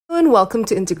and welcome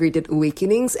to Integrated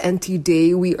Awakenings. And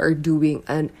today we are doing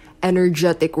an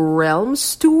energetic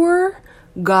realms tour,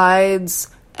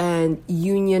 guides, and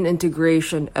union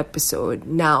integration episode.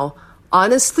 Now,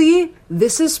 honestly,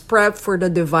 this is prep for the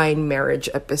divine marriage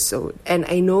episode. And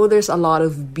I know there's a lot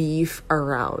of beef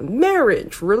around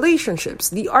marriage,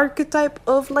 relationships, the archetype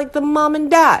of like the mom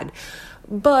and dad.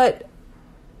 But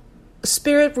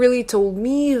Spirit really told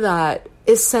me that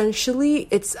essentially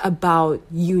it's about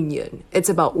union. It's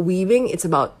about weaving. It's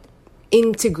about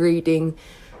integrating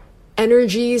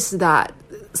energies that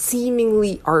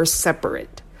seemingly are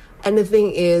separate. And the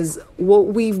thing is, what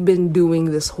we've been doing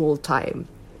this whole time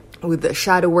with the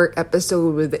shadow work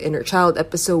episode, with the inner child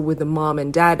episode, with the mom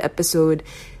and dad episode,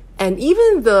 and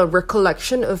even the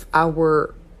recollection of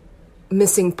our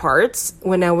missing parts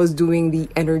when I was doing the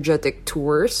energetic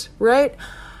tours, right?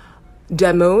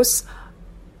 Demos.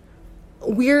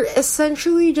 We're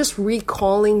essentially just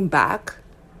recalling back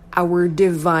our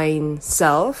divine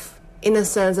self in a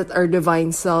sense that our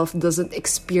divine self doesn't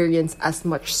experience as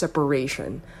much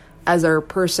separation as our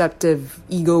perceptive,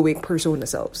 egoic persona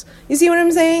selves. You see what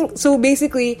I'm saying? So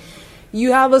basically,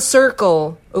 you have a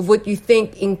circle of what you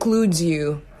think includes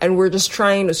you, and we're just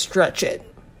trying to stretch it.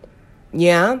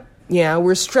 Yeah,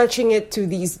 we're stretching it to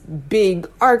these big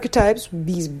archetypes,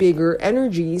 these bigger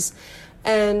energies,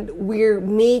 and we're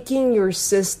making your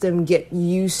system get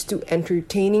used to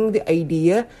entertaining the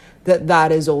idea that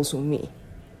that is also me,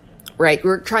 right?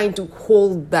 We're trying to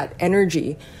hold that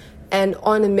energy. And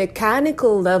on a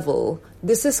mechanical level,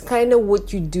 this is kind of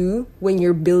what you do when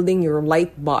you're building your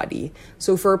light body.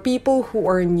 So for people who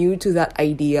are new to that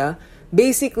idea,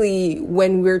 basically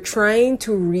when we're trying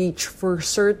to reach for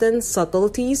certain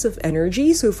subtleties of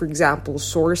energy, so for example,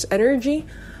 source energy,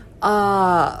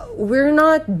 we're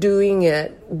not doing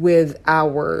it with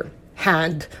our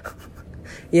hand.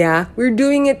 Yeah, we're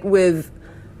doing it with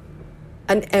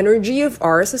an energy of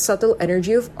ours, a subtle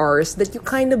energy of ours that you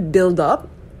kind of build up,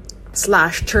 /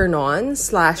 turn on,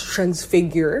 /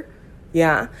 transfigure.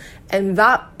 Yeah, and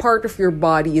that part of your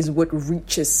body is what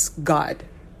reaches God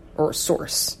or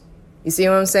source. You see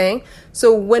what I'm saying?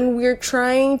 So when we're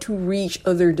trying to reach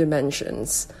other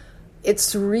dimensions,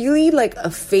 it's really like a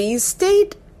phase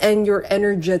state and your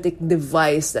energetic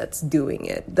device that's doing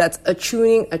it. That's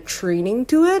attuning, a training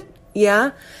to it.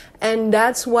 Yeah. And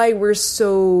that's why we're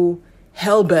so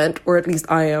hellbent, or at least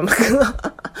I am.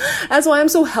 That's why I'm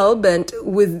so hellbent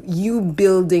with you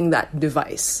building that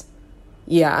device.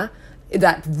 Yeah.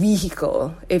 That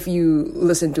vehicle. If you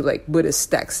listen to like Buddhist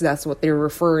texts, that's what they're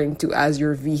referring to as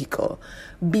your vehicle.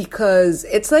 Because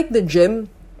it's like the gym,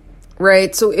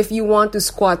 right? So if you want to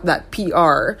squat that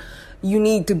PR, you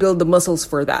need to build the muscles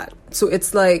for that. So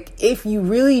it's like, if you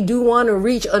really do want to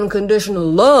reach unconditional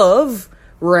love,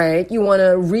 right? You want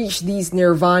to reach these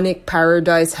nirvanic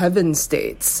paradise heaven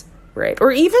states, right?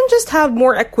 Or even just have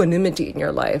more equanimity in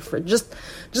your life, or just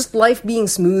life being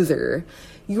smoother.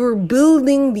 You're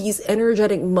building these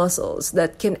energetic muscles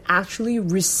that can actually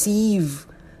receive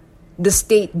the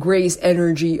state grace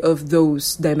energy of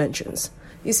those dimensions.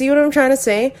 You see what I'm trying to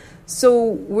say? So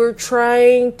we're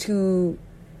trying to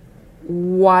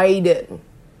widen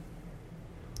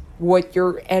what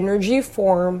your energy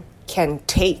form can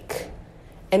take.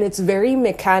 And it's very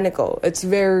mechanical. It's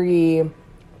very,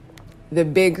 the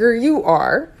bigger you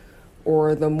are,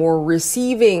 or the more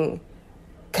receiving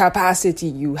capacity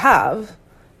you have,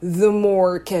 the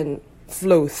more can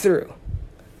flow through.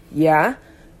 Yeah?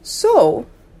 So,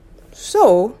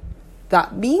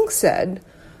 that being said,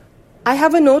 I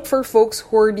have a note for folks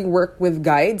who already work with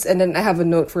guides, and then I have a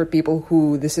note for people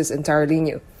who this is entirely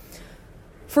new.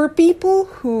 For people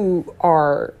who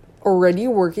are already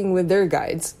working with their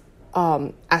guides,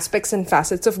 aspects and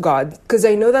facets of God, because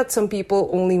I know that some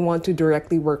people only want to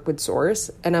directly work with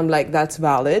Source, and I'm like, that's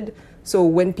valid. So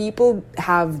when people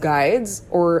have guides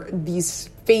or these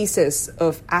phases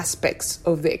of aspects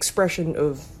of the expression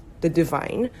of the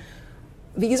divine,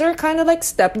 these are kind of like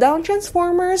step-down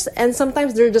transformers, and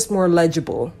sometimes they're just more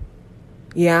legible.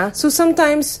 Yeah? So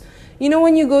sometimes,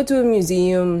 when you go to a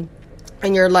museum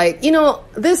and you're like,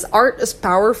 this art is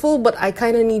powerful, but I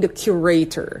kind of need a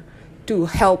curator to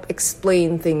help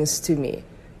explain things to me.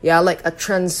 Yeah, like a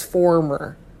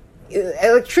transformer.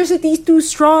 Electricity is too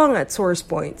strong at source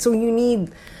point. So you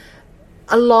need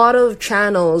a lot of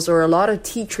channels, or a lot of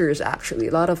teachers, actually,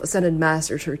 a lot of ascended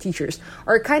masters or teachers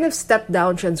are kind of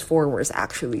step-down transformers,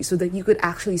 actually, so that you could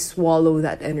actually swallow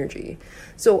that energy.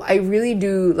 So I really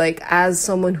do, like, as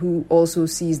someone who also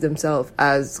sees themselves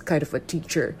as kind of a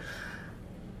teacher,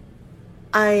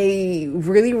 I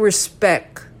really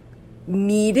respect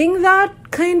needing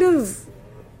that kind of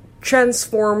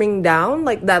transforming down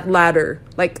like that ladder,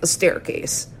 like a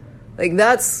staircase. Like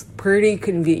that's pretty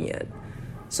convenient.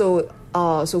 So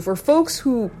for folks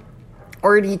who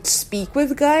already speak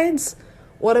with guides,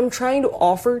 what I'm trying to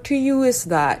offer to you is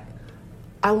that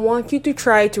I want you to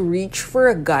try to reach for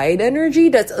a guide energy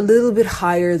that's a little bit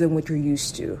higher than what you're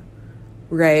used to,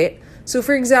 right? So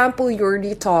for example, you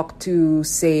already talked to,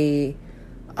 say,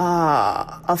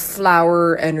 a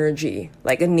flower energy,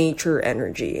 like a nature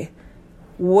energy.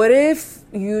 What if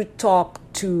you talk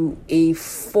to a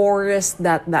forest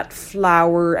that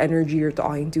flower energy you're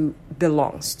talking to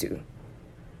belongs to?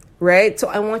 Right? So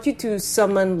I want you to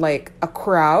summon like a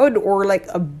crowd or like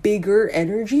a bigger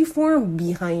energy form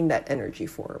behind that energy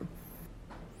form.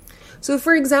 So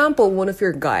for example, one of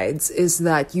your guides is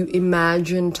that you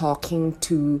imagine talking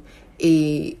to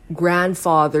a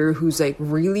grandfather who's like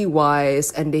really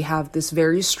wise and they have this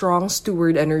very strong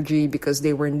steward energy because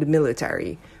they were in the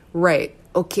military. Right.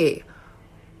 Okay.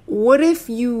 What if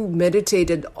you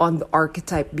meditated on the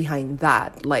archetype behind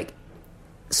that, like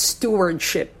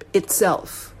stewardship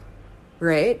itself,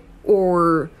 right?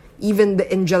 Or even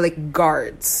the angelic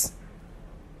guards.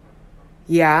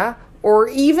 Yeah? Or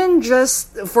even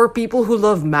just for people who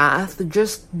love math,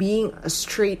 just being a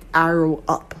straight arrow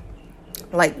up.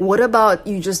 Like, what about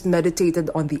you just meditated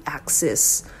on the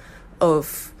axis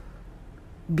of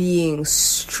being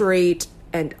straight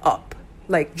and up?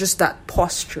 Like, just that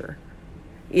posture.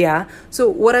 Yeah? So,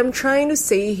 what I'm trying to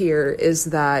say here is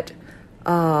that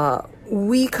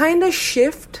we kind of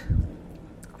shift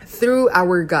through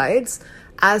our guides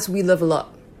as we level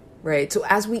up, right? So,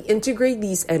 as we integrate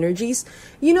these energies,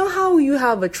 you know how you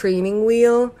have a training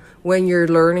wheel when you're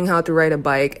learning how to ride a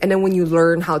bike, and then when you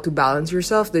learn how to balance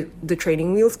yourself, the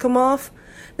training wheels come off?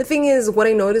 The thing is, what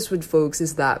I notice with folks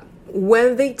is that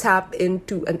when they tap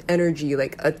into an energy,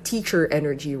 like a teacher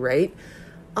energy, right?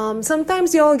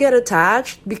 Sometimes y'all get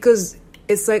attached because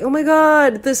it's like, oh my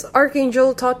God, this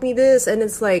archangel taught me this. And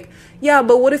it's like, yeah,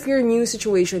 but what if your new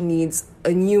situation needs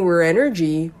a newer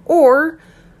energy, or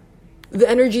the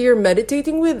energy you're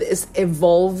meditating with is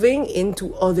evolving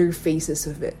into other phases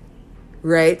of it?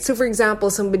 Right? So for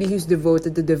example, somebody who's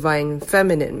devoted to divine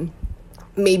feminine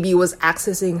maybe was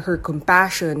accessing her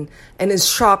compassion and is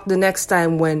shocked the next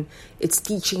time when it's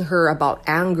teaching her about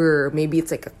anger. Maybe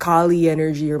it's like a Kali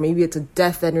energy, or maybe it's a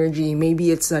death energy. Maybe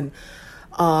it's an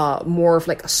more of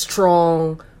like a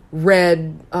strong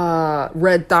red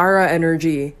Tara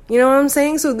energy. You know what I'm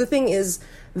saying? So the thing is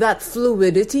that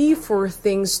fluidity for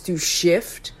things to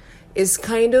shift is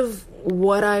kind of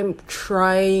what I'm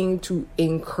trying to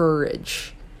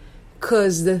encourage.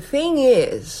 'Cause the thing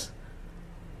is,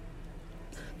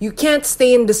 you can't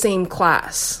stay in the same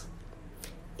class.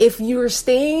 If you're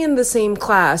staying in the same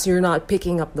class, you're not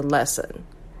picking up the lesson,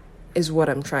 is what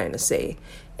I'm trying to say.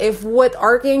 If what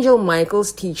Archangel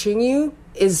Michael's teaching you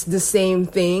is the same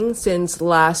thing since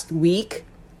last week,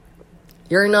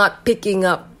 you're not picking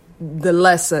up the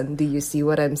lesson. Do you see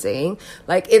what I'm saying?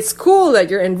 Like, it's cool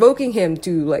that you're invoking him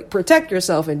to like protect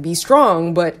yourself and be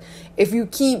strong, but if you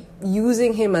keep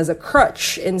using him as a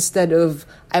crutch instead of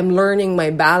I'm learning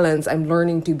my balance, I'm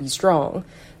learning to be strong,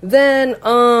 then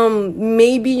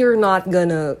maybe you're not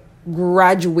gonna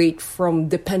graduate from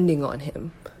depending on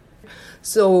him.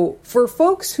 So for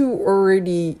folks who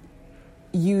already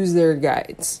use their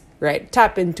guides, right?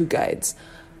 Tap into guides.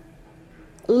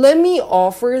 Let me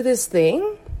offer this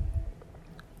thing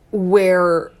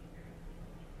where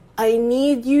I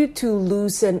need you to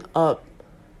loosen up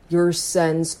your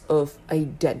sense of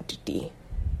identity.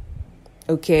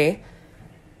 Okay?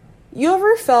 You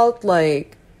ever felt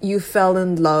like you fell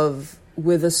in love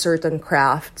with a certain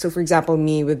craft? So for example,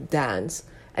 me with dance,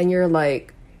 and you're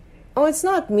like, oh, it's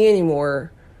not me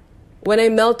anymore. When I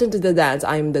melt into the dance,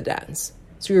 I'm the dance.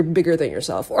 So you're bigger than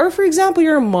yourself. Or for example,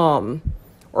 you're a mom,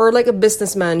 or like a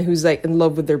businessman who's like in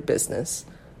love with their business.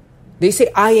 They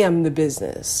say, I am the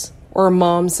business. Or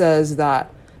mom says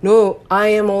that, no, I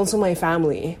am also my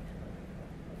family.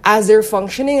 As they're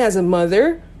functioning as a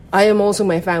mother, I am also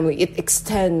my family. It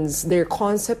extends. Their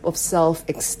concept of self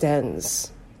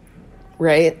extends.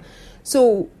 Right?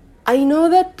 So I know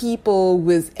that people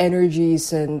with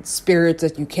energies and spirits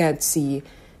that you can't see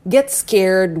get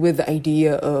scared with the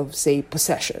idea of, say,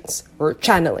 possessions or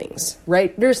channelings,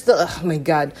 right? Oh my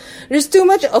God, there's too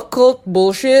much occult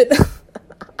bullshit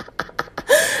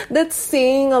that's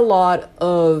saying a lot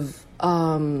of,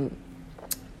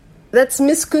 that's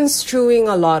misconstruing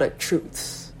a lot of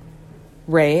truths,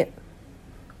 right?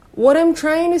 What I'm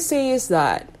trying to say is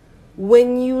that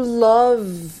when you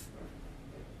love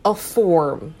a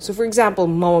form, so for example,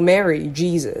 Mama Mary,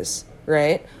 Jesus,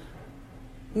 right?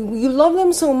 You love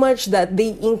them so much that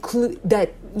they include,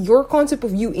 that your concept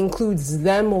of you includes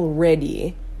them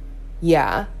already.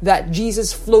 Yeah, that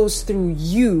Jesus flows through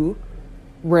you,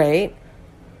 right?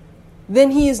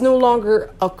 Then he is no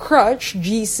longer a crutch.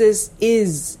 Jesus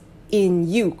is in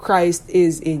you. Christ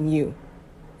is in you.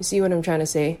 You see what I'm trying to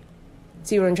say?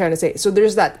 So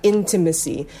there's that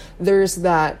intimacy. There's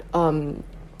that,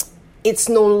 it's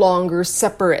no longer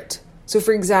separate. So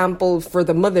for example, for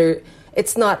the mother,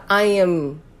 it's not I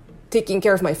am taking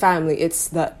care of my family. It's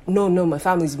that, no, my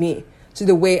family's me. So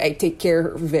the way I take care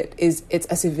of it is it's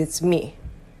as if it's me,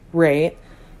 right?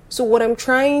 So what I'm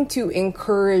trying to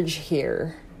encourage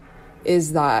here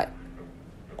is that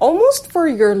almost for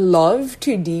your love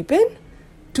to deepen,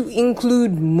 to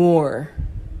include more.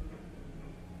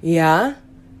 Yeah?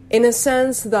 In a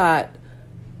sense that,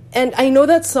 and I know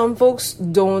that some folks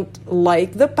don't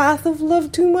like the path of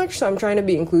love too much, so I'm trying to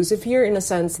be inclusive here in a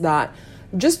sense that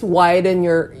just widen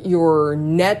your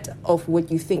net of what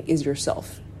you think is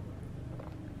yourself.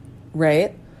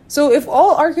 Right? So if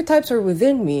all archetypes are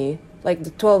within me, like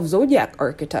the 12 zodiac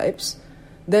archetypes,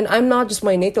 then I'm not just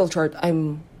my natal chart,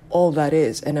 I'm all that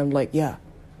is. And I'm like, yeah,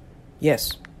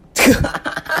 yes.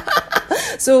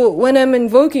 So when I'm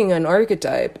invoking an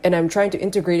archetype and I'm trying to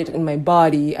integrate it in my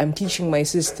body, I'm teaching my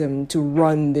system to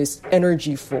run this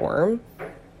energy form.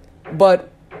 But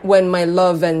when my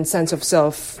love and sense of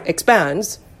self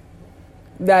expands,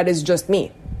 that is just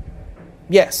me.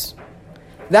 Yes.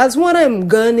 That's what I'm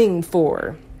gunning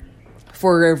for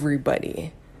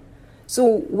everybody.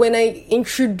 So when I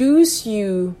introduce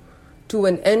you to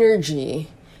an energy,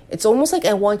 it's almost like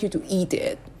I want you to eat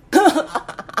it.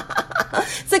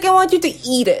 It's like I want you to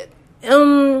eat it.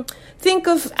 Think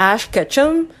of Ash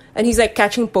Ketchum, and he's like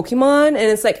catching Pokemon, and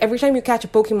it's like every time you catch a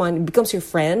Pokemon, it becomes your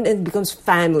friend and it becomes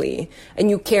family, and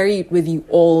you carry it with you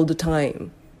all the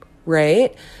time,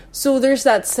 right? So there's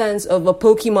that sense of a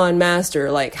Pokemon master,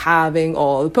 like having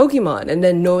all the Pokemon and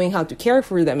then knowing how to care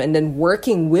for them and then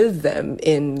working with them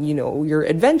in, your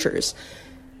adventures.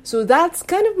 So that's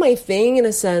kind of my thing in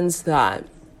a sense that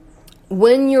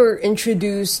when you're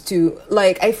introduced to,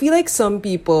 like, I feel like some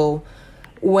people,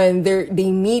 when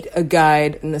they meet a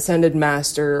guide, an ascended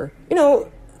master,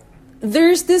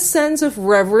 there's this sense of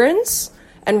reverence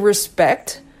and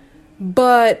respect,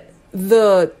 but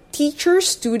the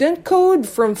teacher-student code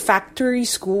from factory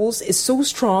schools is so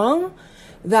strong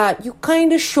that you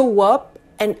kind of show up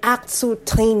and act so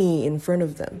tiny in front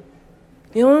of them.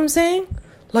 You know what I'm saying?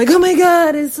 Like, oh my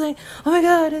god, it's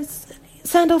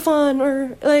Sandalphon,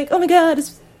 or like, oh my god,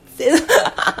 it's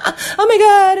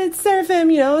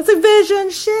Seraphim, it's a vision,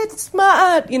 shit,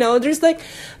 smart,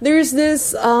 there's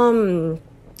this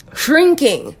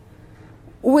shrinking,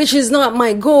 which is not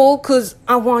my goal, because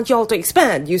I want y'all to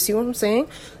expand. You see what I'm saying?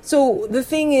 So the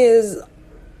thing is,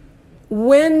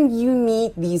 when you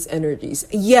meet these energies,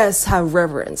 yes, have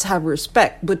reverence, have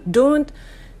respect, but don't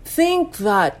think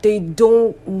that they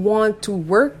don't want to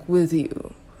work with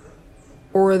you,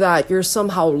 or that you're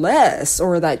somehow less,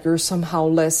 or that you're somehow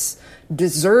less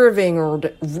deserving or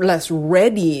less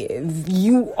ready.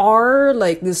 You are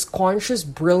like this conscious,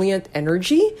 brilliant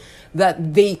energy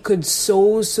that they could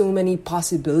sow so many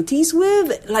possibilities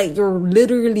with. Like, you're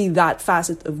literally that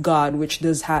facet of God which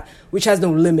has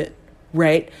no limit,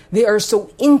 right? They are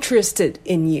so interested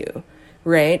in you,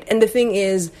 right? And the thing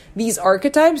is, these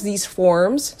archetypes, these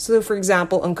forms, so for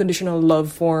example, unconditional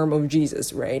love form of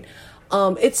Jesus, right?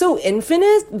 It's so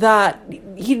infinite that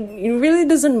he really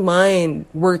doesn't mind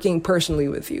working personally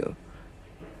with you.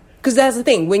 Because that's the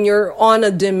thing, when you're on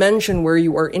a dimension where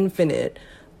you are infinite,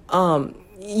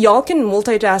 y'all can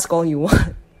multitask all you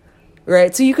want,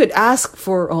 right? So you could ask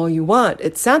for all you want.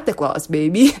 It's Santa Claus,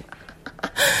 baby.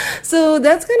 So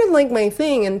that's kind of like my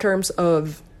thing in terms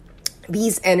of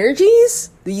these energies,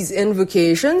 these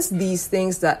invocations, these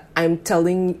things that I'm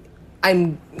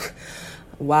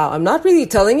not really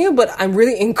telling you, but I'm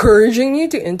really encouraging you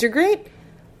to integrate.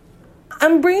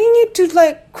 I'm bringing you to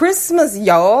like Christmas,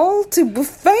 y'all, to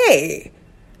buffet.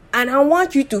 And I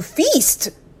want you to feast.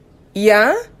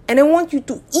 Yeah? And I want you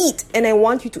to eat, and I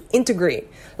want you to integrate.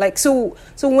 Like, so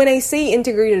when I say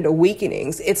integrated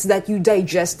awakenings, it's that you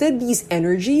digested these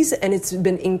energies and it's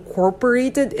been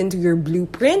incorporated into your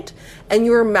blueprint, and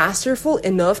you're masterful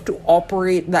enough to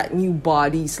operate that new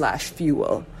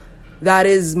body/fuel. That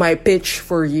is my pitch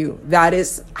for you. That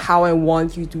is how I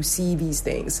want you to see these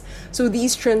things. So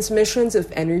these transmissions of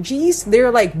energies,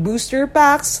 they're like booster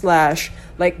packs /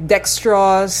 like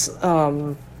dextrose,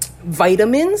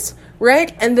 vitamins,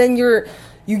 right? And then you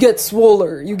get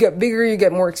swoller, you get bigger, you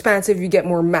get more expansive, you get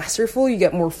more masterful, you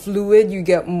get more fluid, you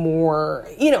get more,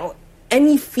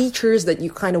 any features that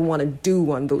you kind of want to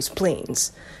do on those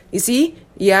planes. You see?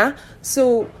 Yeah?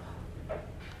 So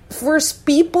for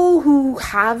people who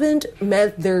haven't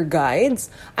met their guides,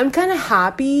 I'm kind of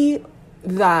happy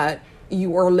that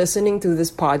you are listening to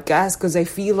this podcast, because I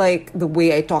feel like the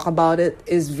way I talk about it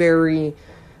is very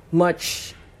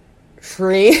much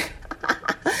free.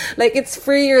 Like, it's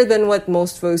freer than what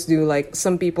most folks do. Like,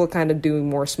 some people kind of do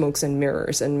more smokes and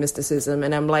mirrors and mysticism,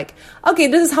 and I'm like, okay,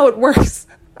 this is how it works.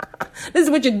 This is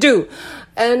what you do.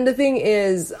 And the thing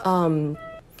is, so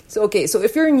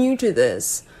if you're new to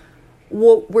this,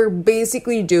 what we're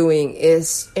basically doing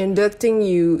is inducting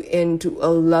you into a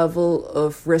level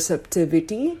of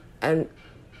receptivity and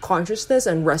consciousness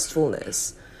and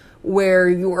restfulness, where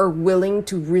you are willing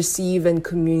to receive and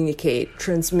communicate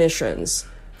transmissions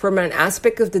from an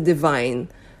aspect of the divine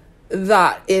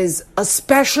that is a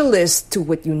specialist to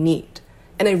what you need.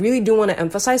 And I really do want to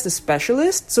emphasize the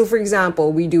specialist. So for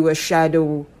example, we do a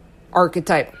shadow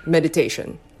archetype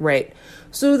meditation, right?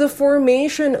 So the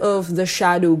formation of the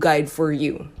shadow guide for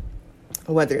you,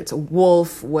 whether it's a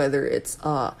wolf, whether it's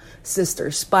a sister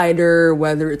spider,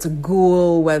 whether it's a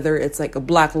ghoul, whether it's like a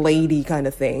black lady kind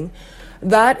of thing,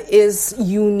 that is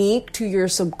unique to your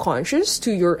subconscious,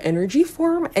 to your energy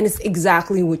form, and it's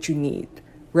exactly what you need,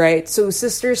 right? So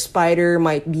sister spider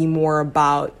might be more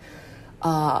about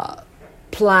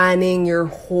planning your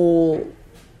whole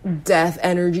death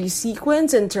energy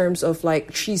sequence in terms of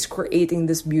like she's creating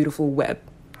this beautiful web,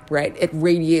 right? It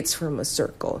radiates from a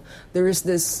circle. There is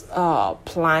this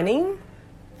planning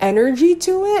energy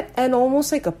to it and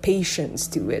almost like a patience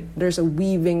to it. There's a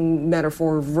weaving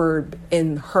metaphor verb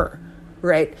in her,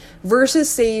 right? Versus,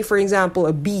 say, for example,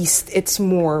 a beast, it's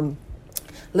more,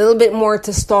 a little bit more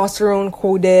testosterone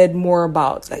coded, more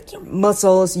about like your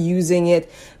muscles, using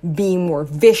it, being more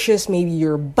vicious. Maybe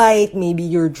you're bite, maybe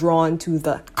you're drawn to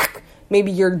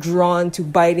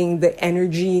biting the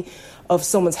energy of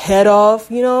someone's head off,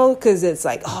 you know, because it's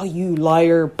like, oh, you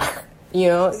liar, you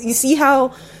know. You see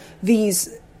how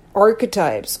these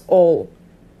archetypes all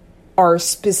are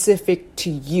specific to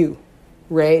you,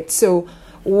 right? So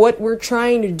what we're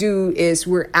trying to do is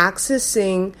we're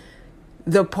accessing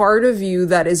the part of you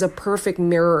that is a perfect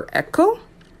mirror echo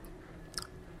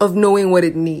of knowing what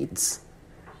it needs.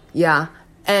 Yeah.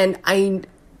 And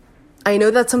I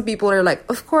know that some people are like,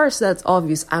 of course, that's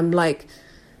obvious. I'm like,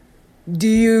 do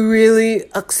you really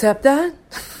accept that?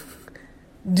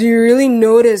 Do you really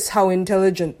notice how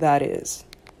intelligent that is?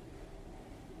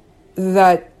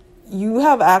 That you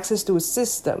have access to a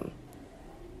system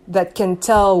that can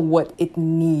tell what it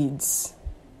needs.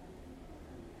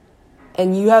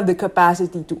 And you have the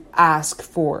capacity to ask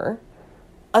for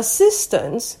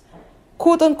assistance,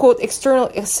 quote unquote, external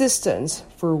assistance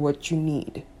for what you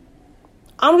need.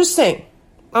 I'm just saying.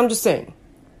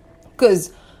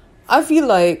 Because I feel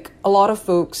like a lot of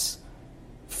folks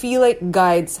feel like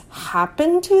guides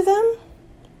happen to them,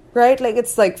 right? Like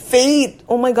it's like fate.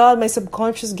 Oh my God, my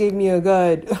subconscious gave me a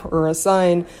guide or a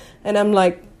sign. And I'm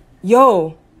like,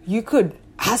 yo, you could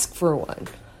ask for one.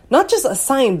 Not just a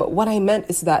sign, but what I meant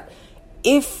is that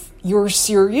if you're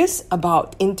serious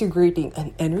about integrating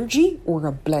an energy or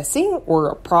a blessing or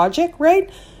a project, right?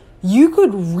 You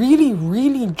could really,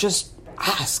 really just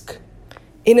ask,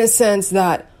 in a sense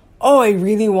that, oh, I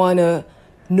really want to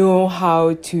know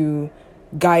how to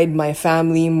guide my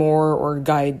family more or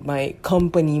guide my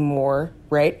company more,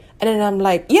 right? And then I'm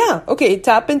like, yeah, okay,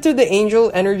 tap into the angel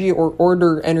energy or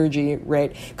order energy,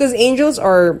 right? Because angels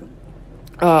are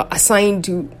assigned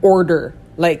to order.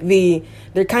 Like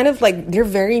they're kind of like, they're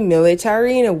very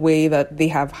military in a way that they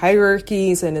have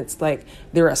hierarchies, and it's like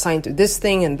they're assigned to this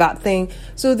thing and that thing.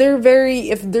 So they're very,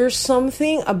 if there's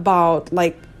something about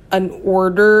like an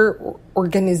order or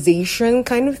organization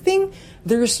kind of thing,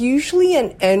 there's usually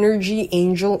an energy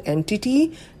angel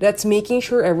entity that's making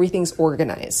sure everything's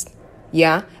organized.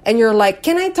 Yeah. And you're like,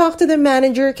 can I talk to the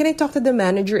manager? Can I talk to the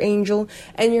manager angel?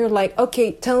 And you're like,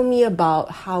 okay, tell me about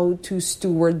how to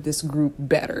steward this group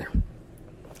better.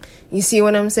 You see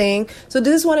what I'm saying? So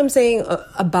this is what I'm saying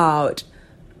about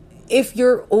if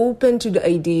you're open to the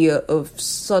idea of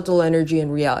subtle energy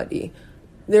and reality,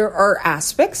 there are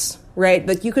aspects, right,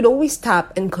 that you could always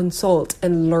tap and consult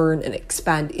and learn and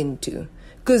expand into.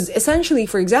 Because essentially,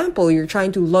 for example, you're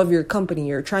trying to love your company,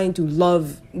 you're trying to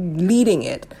love leading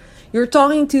it. You're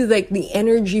talking to like the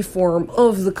energy form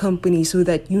of the company so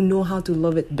that you know how to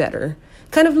love it better.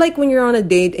 Kind of like when you're on a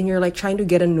date and you're like trying to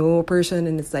get to know a person,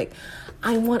 and it's like,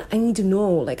 I need to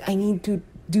know, like I need to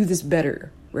do this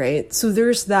better, right? So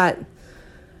there's that.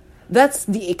 That's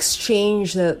the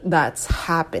exchange that's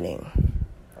happening.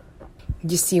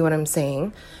 You see what I'm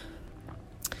saying?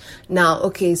 Now,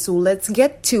 okay, so let's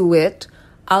get to it.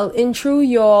 I'll intro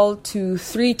y'all to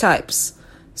 3 types.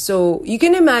 So you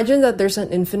can imagine that there's an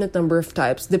infinite number of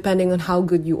types depending on how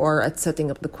good you are at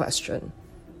setting up the question.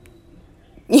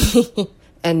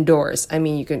 And doors. I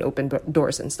mean, you can open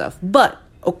doors and stuff. But,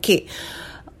 okay.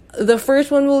 The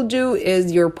first one we'll do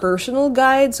is your personal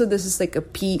guide. So this is like a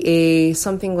PA,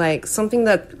 something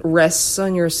that rests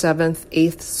on your 7th,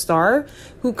 8th star,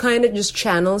 who kind of just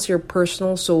channels your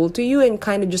personal soul to you and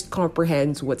kind of just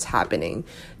comprehends what's happening.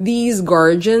 These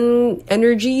guardian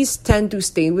energies tend to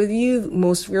stay with you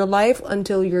most of your life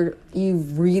until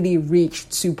you've really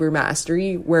reached super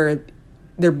mastery, where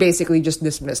they're basically just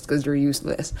dismissed because they're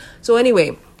useless. So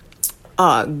anyway,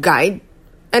 guide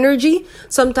energy.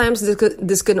 Sometimes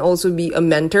this can also be a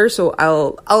mentor. So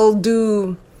I'll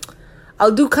do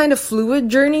kind of fluid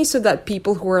journey so that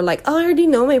people who are like, oh, I already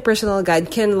know my personal guide,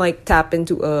 can like tap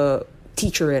into a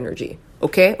teacher energy.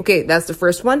 Okay, that's the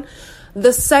first one.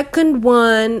 The second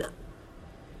one,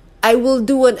 I will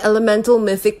do an elemental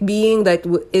mythic being that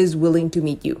is willing to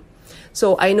meet you.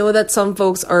 So I know that some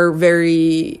folks are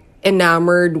very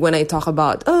enamored when I talk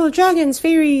about dragons,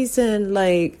 fairies, and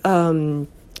like the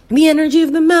energy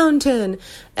of the mountain.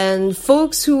 And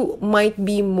folks who might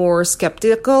be more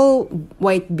skeptical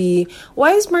might be,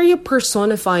 why is Maria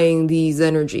personifying these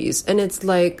energies? And it's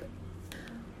like,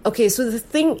 okay, so the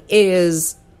thing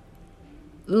is,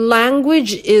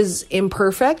 language is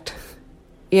imperfect.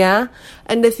 Yeah.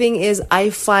 And the thing is,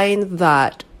 I find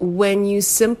that when you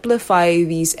simplify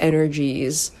these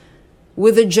energies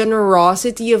with a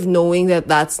generosity of knowing that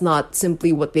that's not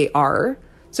simply what they are.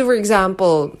 So for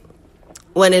example,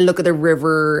 when I look at a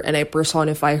river and I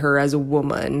personify her as a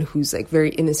woman who's like very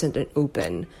innocent and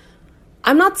open,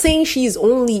 I'm not saying she's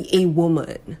only a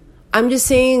woman. I'm just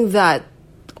saying that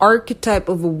archetype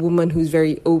of a woman who's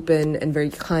very open and very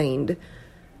kind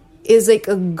is like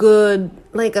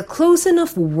a close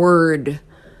enough word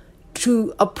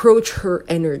to approach her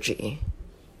energy.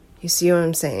 You see what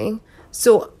I'm saying?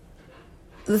 So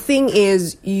the thing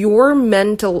is, your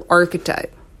mental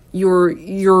archetype,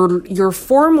 your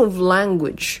form of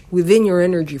language within your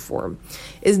energy form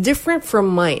is different from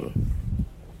mine.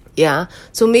 Yeah.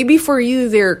 So maybe for you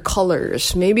they're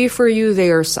colors, maybe for you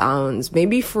they are sounds,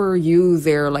 maybe for you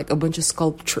they're like a bunch of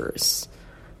sculptures.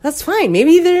 That's fine.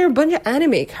 Maybe they're a bunch of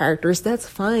anime characters. That's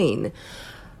fine.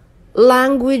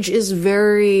 Language is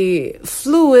very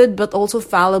fluid but also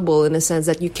fallible in a sense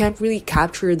that you can't really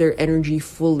capture their energy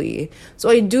fully. So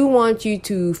I do want you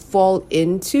to fall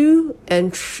into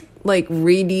and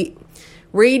radiate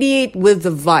with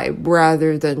the vibe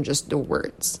rather than just the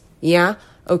words. Yeah?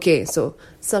 Okay, so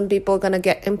some people are gonna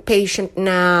get impatient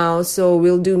now. So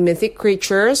we'll do mythic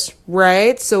creatures,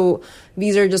 right? So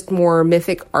these are just more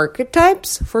mythic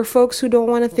archetypes for folks who don't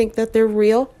want to think that they're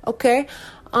real. Okay.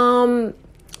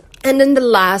 And then the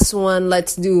last one,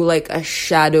 let's do like a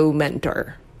shadow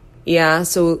mentor. Yeah,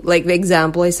 so like the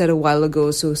example I said a while ago,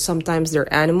 so sometimes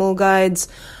they're animal guides.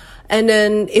 And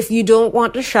then if you don't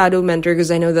want a shadow mentor,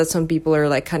 because I know that some people are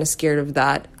like kind of scared of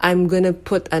that, I'm going to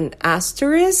put an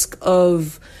asterisk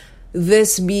of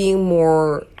this being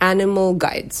more animal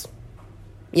guides.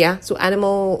 Yeah, so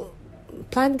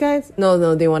plant guides?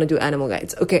 No, they want to do animal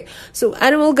guides. Okay, so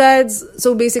animal guides,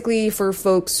 so basically for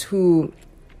folks who...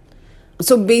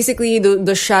 So basically,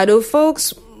 the shadow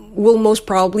folks will most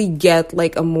probably get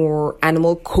like a more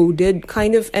animal coded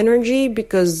kind of energy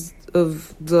because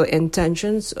of the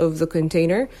intentions of the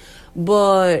container.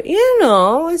 But,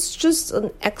 it's just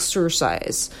an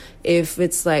exercise. If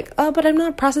it's like, oh, but I'm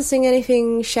not processing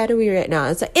anything shadowy right now.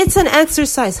 It's like, it's an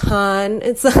exercise, hon.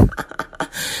 It's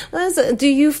do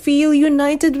you feel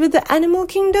united with the animal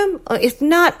kingdom? If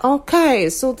not, okay.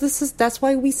 So that's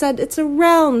why we said it's a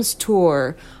realms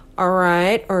tour. All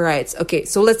right. Okay,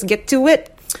 so let's get to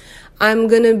it.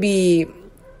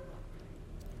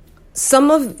 Some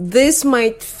of this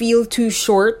might feel too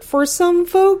short for some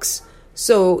folks.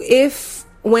 So if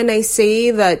when I say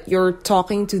that you're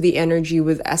talking to the energy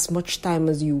with as much time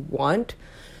as you want,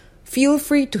 feel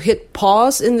free to hit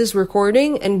pause in this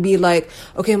recording and be like,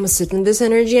 okay, I'm gonna sit in this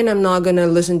energy and I'm not gonna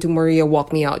listen to Maria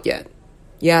walk me out yet.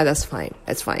 Yeah, that's fine.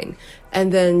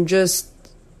 And then just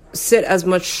sit as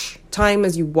much time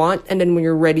as you want, and then when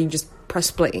you're ready, just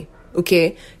press play.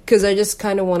 Okay, because I just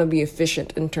kind of want to be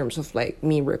efficient in terms of like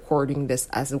me recording this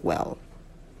as well.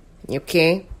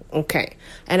 Okay,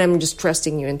 and I'm just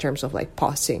trusting you in terms of like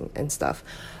pausing and stuff.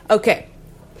 Okay,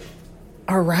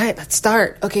 all right, let's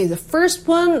start. Okay, the first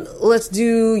one, let's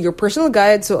do your personal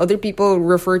guide. So other people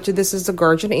refer to this as the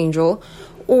guardian angel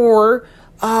or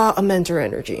a mentor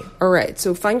energy. All right,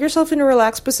 so find yourself in a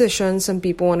relaxed position. Some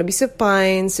people want to be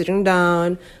supine, sitting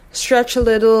down. Stretch a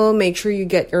little, make sure you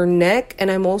get your neck. And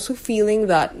I'm also feeling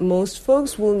that most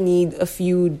folks will need a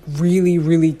few really,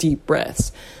 really deep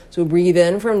breaths. So breathe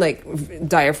in from like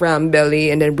diaphragm, belly,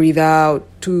 and then breathe out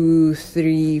 2,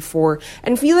 3, 4.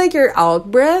 And feel like your out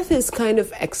breath is kind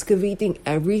of excavating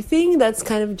everything that's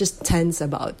kind of just tense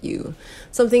about you.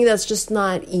 Something that's just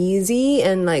not easy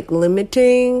and like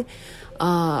limiting.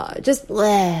 Just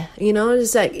like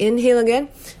inhale again.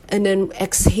 And then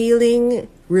exhaling,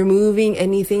 removing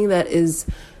anything that is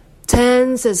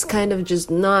tense, is kind of just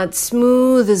not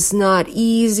smooth, is not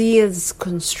easy, it's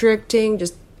constricting.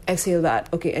 Just exhale that.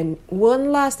 Okay, and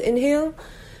one last inhale,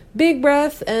 big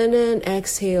breath, and then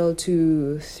exhale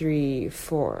 2, 3,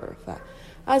 4, 5.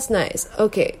 That's nice.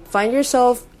 Okay, find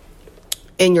yourself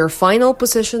in your final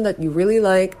position that you really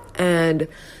like, and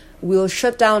we'll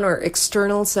shut down our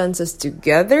external senses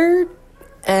together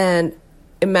and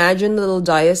imagine little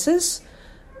diases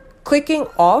clicking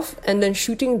off and then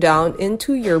shooting down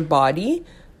into your body.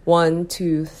 1,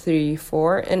 2, 3,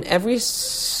 4, and every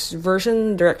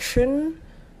version direction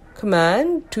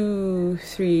command. 2,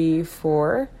 3,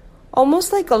 4,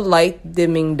 almost like a light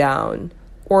dimming down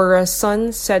or a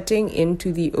sun setting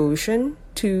into the ocean.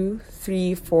 2,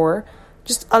 3, 4,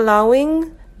 just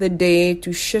allowing the day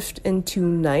to shift into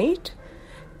night.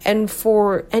 And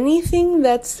for anything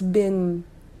that's been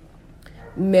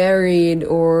married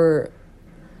or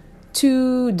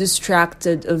too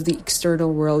distracted of the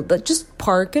external world, but just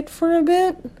park it for a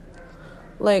bit.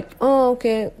 Like, oh,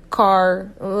 okay,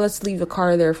 car, let's leave the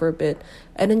car there for a bit,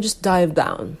 and then just dive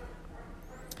down.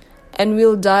 And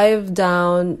we'll dive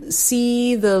down,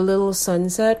 see the little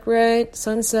sunset, right?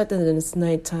 Sunset, and then it's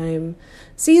nighttime.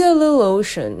 See the little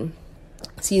ocean,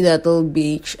 see that little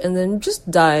beach, and then just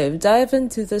dive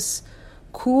into this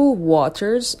cool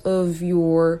waters of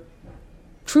your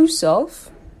true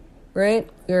self, right?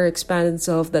 Your expanded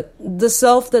self, the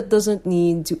self that doesn't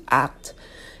need to act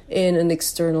in an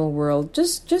external world.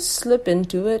 Just slip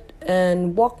into it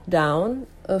and walk down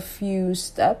a few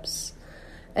steps,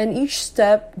 and each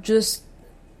step just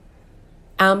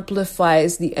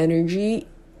amplifies the energy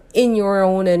in your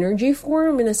own energy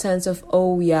form, in a sense of,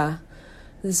 oh yeah,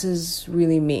 this is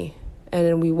really me. And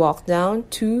then we walk down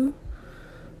 2,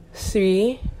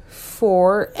 3,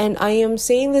 4, and I am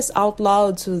saying this out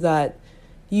loud so that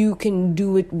you can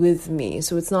do it with me.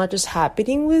 So it's not just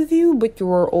happening with you, but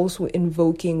you're also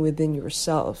invoking within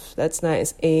yourself. That's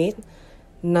nice. 8,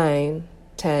 9,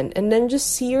 10. And then just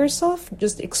see yourself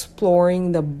just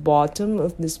exploring the bottom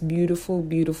of this beautiful,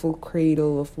 beautiful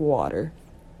cradle of water.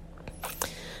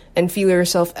 And feel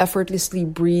yourself effortlessly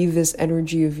breathe this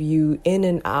energy of you in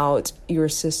and out your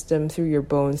system, through your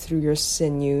bones, through your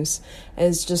sinews. And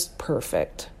it's just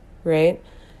perfect, right?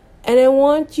 And I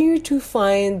want you to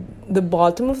find the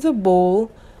bottom of the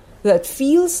bowl that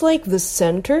feels like the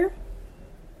center,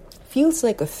 feels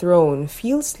like a throne,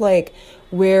 feels like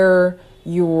where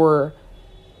your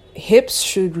hips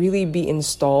should really be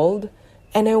installed.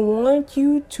 And I want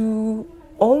you to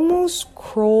almost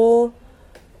crawl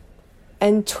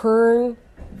and turn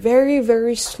very,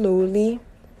 very slowly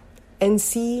and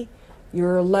see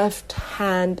your left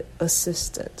hand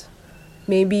assistant.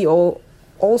 Maybe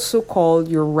also called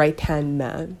your right-hand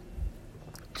man.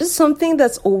 Just something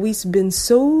that's always been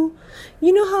so...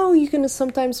 You know how you can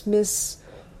sometimes miss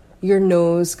your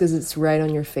nose because it's right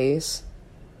on your face?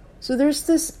 So there's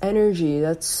this energy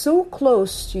that's so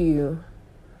close to you.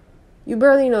 You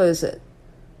barely notice it.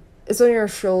 It's on your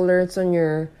shoulder. It's on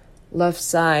your left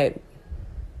side.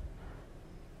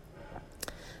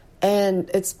 And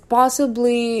it's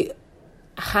possibly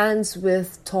hands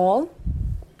width tall.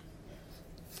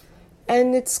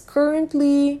 And it's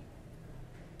currently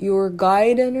your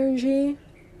guide energy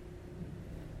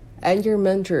and your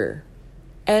mentor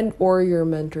or your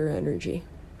mentor energy.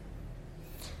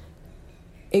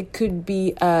 It could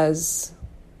be as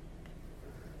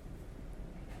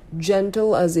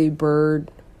gentle as a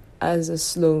bird, as a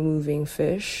slow-moving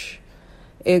fish.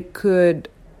 It could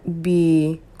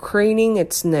be craning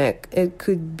its neck. It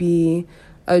could be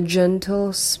a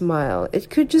gentle smile. It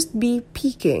could just be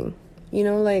peeking,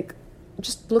 like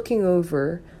just looking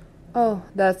over. Oh,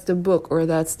 that's the book, or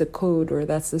that's the code, or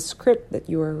that's the script that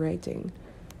you are writing.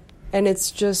 And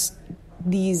it's just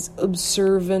these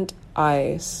observant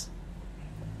eyes.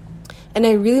 And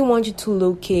I really want you to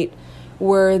locate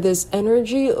where this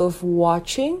energy of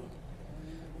watching,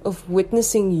 of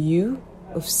witnessing you,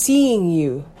 of seeing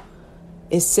you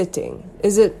is sitting.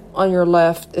 Is it on your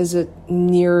left? Is it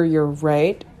near your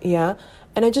right? Yeah.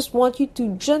 And I just want you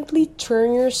to gently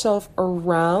turn yourself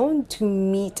around to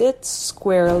meet it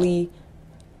squarely,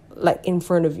 like in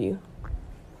front of you.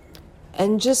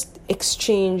 and just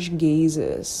exchange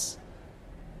gazes.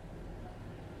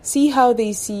 See how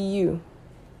they see you.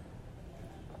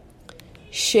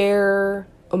 Share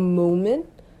a moment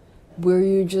where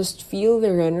you just feel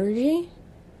their energy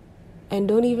and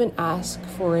don't even ask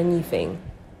for anything,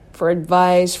 for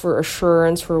advice, for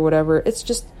assurance, for whatever. It's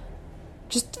just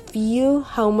feel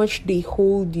how much they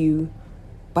hold you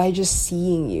by just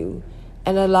seeing you,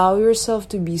 and allow yourself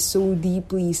to be so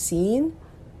deeply seen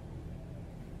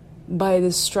by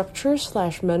the structure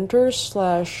 / mentor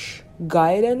 /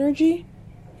 guide energy.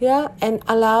 Yeah, and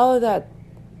allow that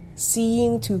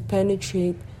seeing to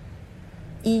penetrate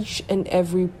each and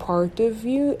every part of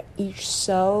you, each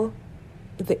cell,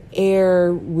 the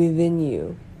air within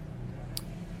you.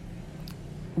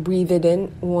 Breathe it in,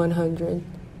 100,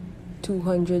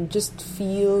 200. Just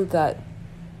feel that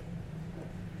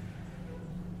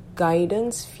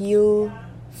guidance. Feel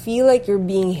like you're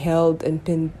being held and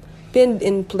pinned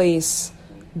in place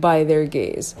by their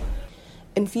gaze.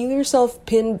 And feel yourself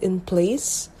pinned in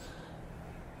place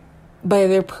by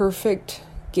their perfect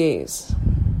gaze.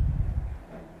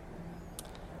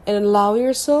 And allow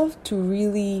yourself to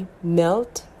really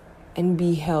melt and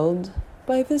be held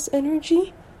by this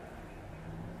energy.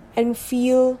 And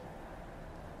feel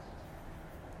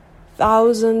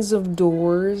thousands of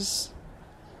doors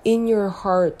in your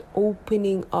heart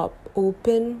opening up,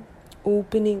 opening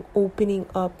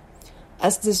up,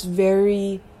 as this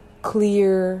very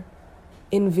clear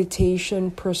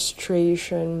invitation,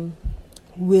 prostration,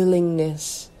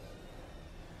 willingness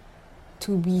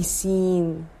to be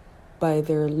seen by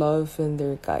their love and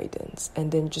their guidance.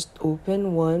 And then just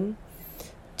open 1,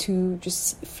 2,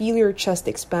 just feel your chest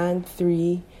expand.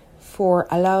 3, 4,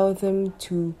 allow them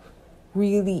to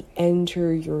really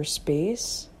enter your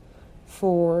space.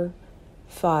 4,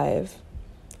 5,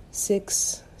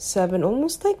 6, 7,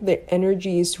 almost like the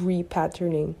energy is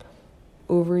repatterning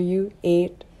over you.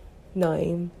 8,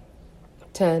 9,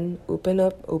 10, open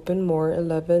up, open more.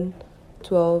 11,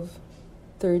 12,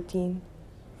 13,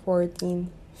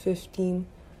 14, 15,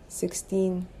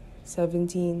 16,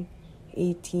 17,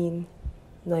 18,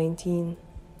 19,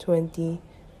 20,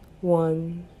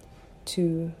 1,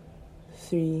 2,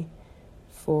 3,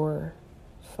 4,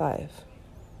 5.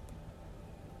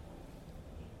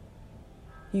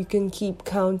 You can keep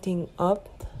counting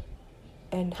up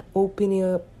and opening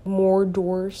up more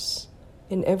doors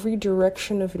in every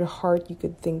direction of your heart you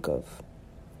could think of.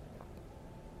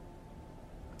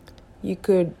 You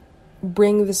could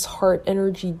bring this heart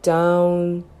energy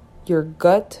down your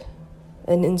gut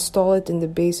and install it in the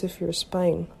base of your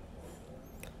spine.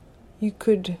 You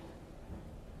could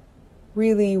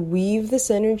really weave this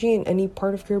energy in any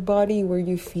part of your body where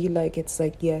you feel like it's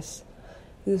like, yes,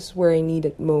 this is where I need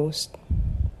it most.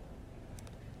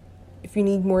 If you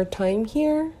need more time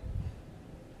here,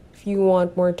 if you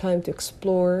want more time to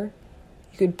explore,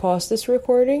 you could pause this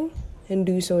recording and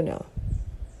do so now.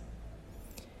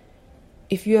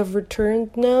 If you have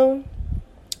returned now,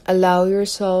 allow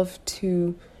yourself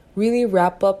to really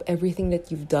wrap up everything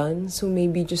that you've done. So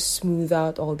maybe just smooth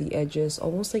out all the edges,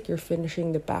 almost like you're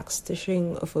finishing the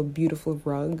backstitching of a beautiful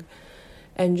rug,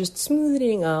 and just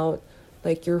smoothing out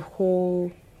like your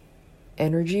whole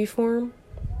energy form.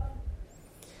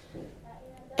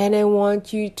 And I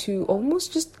want you to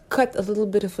almost just cut a little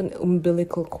bit of an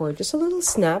umbilical cord, just a little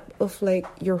snap of like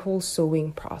your whole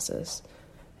sewing process.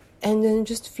 And then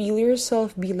just feel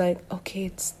yourself be like, okay,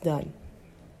 it's done.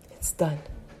 It's done.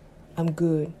 I'm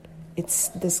good.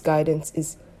 This guidance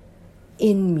is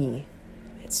in me.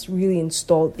 It's really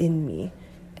installed in me.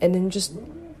 And then just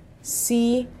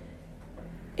see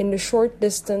in the short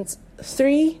distance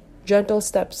 3 gentle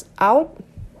steps out,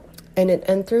 and it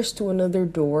enters to another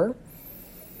door.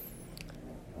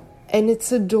 And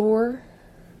it's a door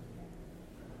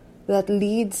that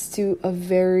leads to a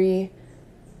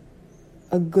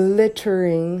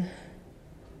glittering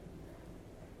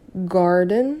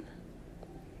garden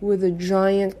with a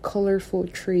giant colorful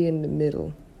tree in the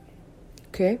middle.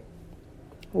 Okay?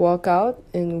 Walk out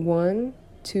in 1,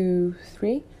 2,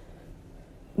 3.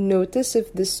 Notice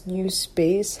if this new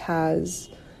space has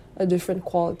a different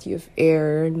quality of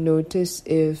air. Notice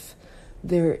if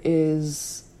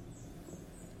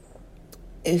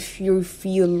you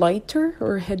feel lighter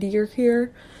or heavier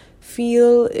here.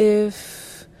 Feel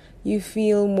if you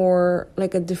feel more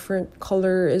like a different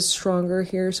color is stronger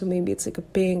here. So maybe it's like a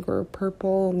pink or a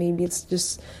purple. Maybe it's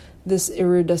just this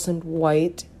iridescent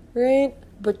white, right?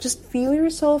 But just feel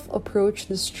yourself approach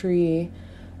this tree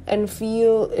and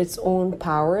feel its own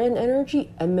power and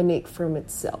energy emanate from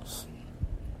itself.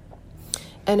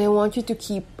 And I want you to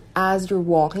keep, as you're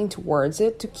walking towards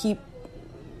it, to keep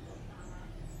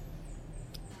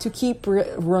to keep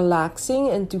relaxing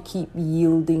and to keep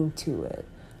yielding to it.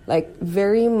 Like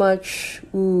very much,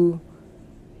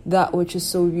 that which is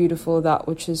so beautiful, that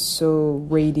which is so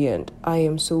radiant, I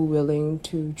am so willing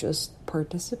to just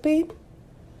participate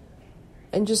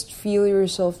and just feel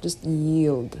yourself just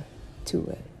yield to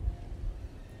it.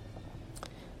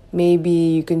 Maybe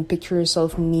you can picture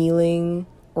yourself kneeling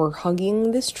or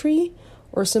hugging this tree,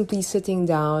 or simply sitting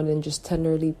down and just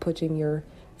tenderly putting your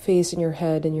face and your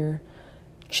head and your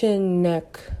chin,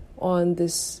 neck on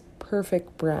this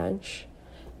perfect branch,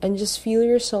 and just feel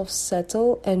yourself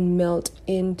settle and melt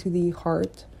into the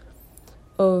heart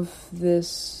of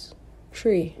this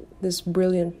tree, this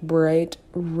brilliant, bright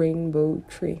rainbow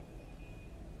tree.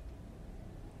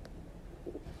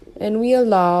 And we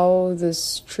allow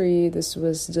this tree, this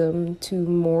wisdom, to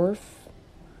morph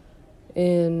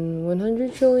in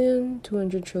 100 trillion,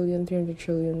 200 trillion, 300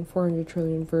 trillion, 400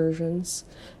 trillion versions,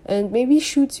 and maybe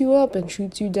shoots you up and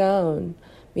shoots you down.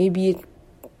 Maybe it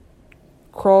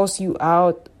crawls you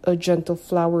out a gentle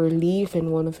flower leaf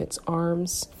in one of its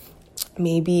arms.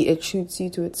 Maybe it shoots you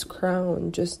to its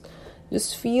crown. Just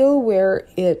feel where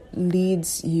it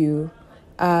leads you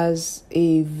as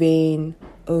a vein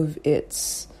of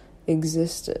its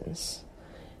existence,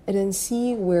 and then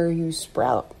see where you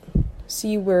sprout.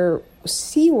 See where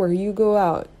you go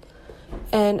out.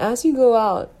 And as you go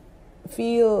out,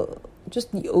 feel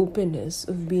just the openness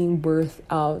of being birthed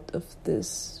out of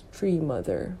this tree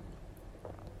mother.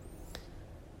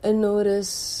 And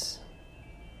notice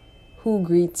who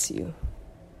greets you.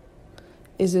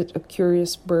 Is it a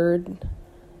curious bird?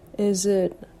 Is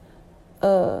it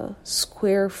a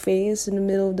square face in the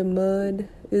middle of the mud?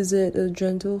 Is it a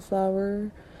gentle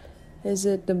flower? Is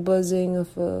it the buzzing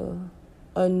of a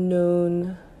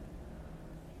unknown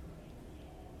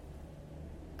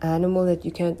animal that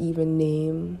you can't even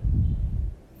name?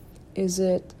 Is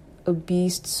it a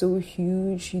beast so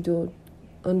huge you don't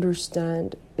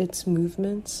understand its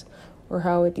movements or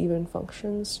how it even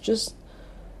functions? Just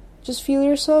feel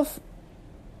yourself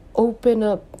open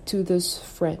up to this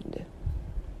friend.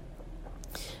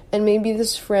 And maybe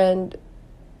this friend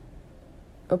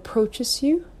approaches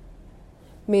you.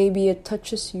 Maybe it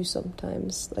touches you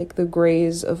sometimes, like the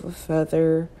graze of a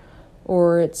feather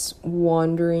or its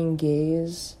wandering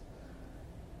gaze.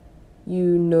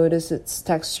 You notice its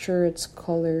texture, its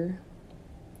color.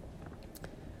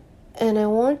 And I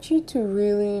want you to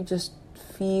really just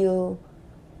feel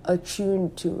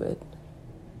attuned to it.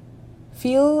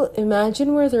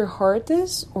 Imagine where their heart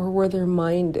is or where their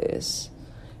mind is.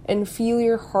 And feel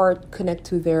your heart connect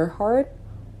to their heart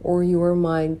or your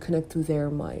mind connect to their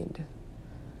mind.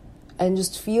 And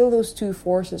just feel those two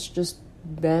forces just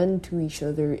bend to each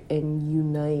other and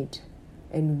unite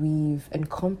and weave and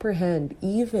comprehend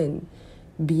even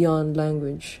beyond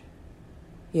language.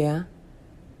 Yeah?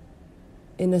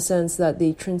 In a sense that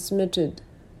they transmitted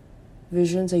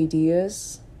visions,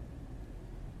 ideas,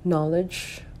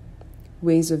 knowledge,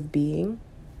 ways of being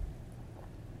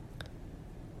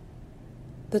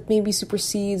that maybe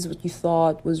supersedes what you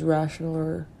thought was rational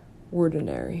or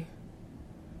ordinary.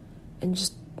 And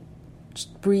just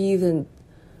breathe and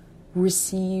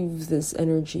receive this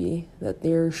energy that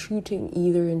they're shooting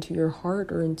either into your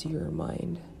heart or into your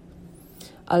mind.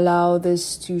 Allow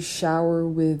this to shower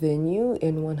within you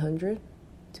in 100,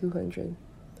 200,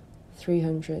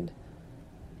 300.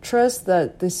 Trust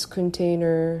that this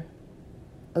container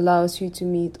allows you to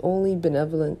meet only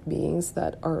benevolent beings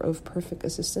that are of perfect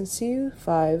assistance to you.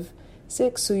 5,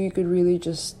 6, so you could really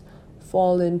just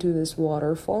fall into this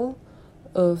waterfall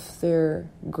of their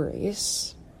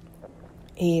grace.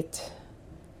 8,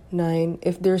 9,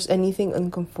 if there's anything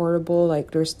uncomfortable,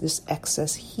 like there's this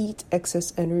excess heat,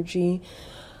 excess energy,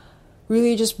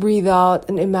 really just breathe out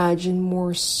and imagine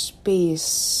more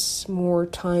space, more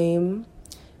time,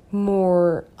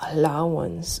 more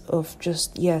allowance of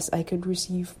just, yes, I could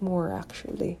receive more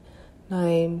actually.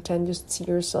 9, 10, just see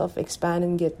yourself expand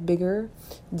and get bigger,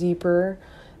 deeper,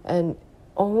 and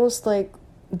almost like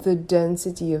the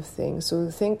density of things. So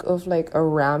think of like a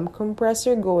RAM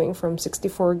compressor going from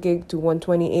 64 gig to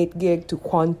 128 gig to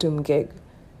quantum gig.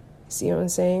 See what I'm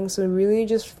saying? So really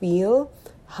just feel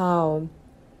how,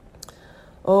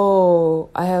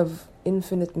 I have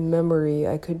infinite memory.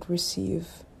 I could receive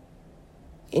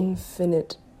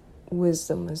infinite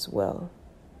wisdom as well.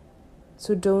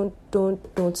 So don't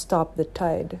stop the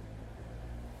tide.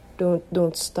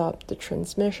 Don't stop the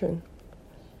transmission.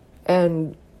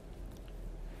 And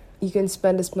you can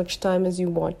spend as much time as you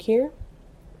want here.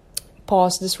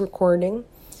 Pause this recording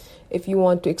if you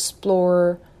want to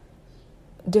explore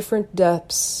different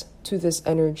depths to this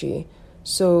energy.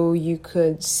 So you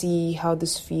could see how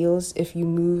this feels if you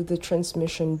move the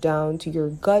transmission down to your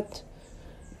gut,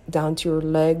 down to your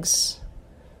legs.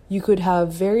 You could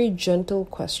have very gentle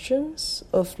questions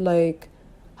of like,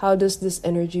 how does this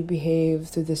energy behave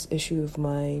to this issue of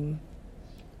mine,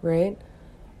 right?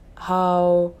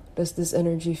 How does this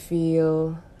energy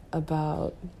feel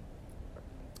about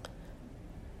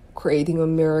creating a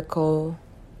miracle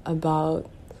about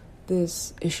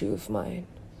this issue of mine?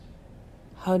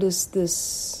 How does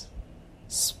this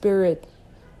spirit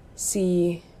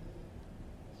see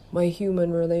my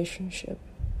human relationship,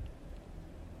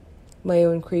 my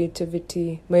own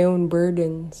creativity, my own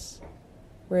burdens,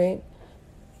 right?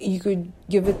 You could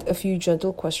give it a few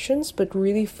gentle questions, but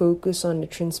really focus on the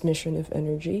transmission of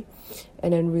energy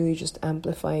and then really just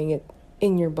amplifying it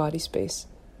in your body space.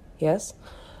 Yes?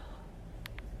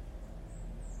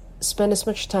 Spend as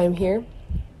much time here,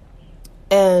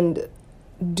 and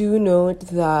do note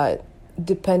that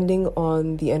depending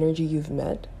on the energy you've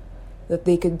met, that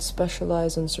they could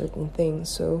specialize on certain things.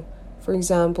 So, for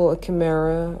example, a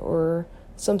chimera or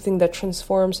something that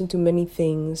transforms into many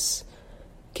things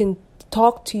can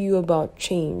talk to you about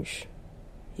change,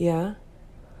 yeah?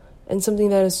 And something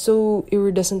that is so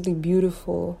iridescently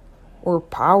beautiful or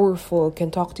powerful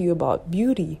can talk to you about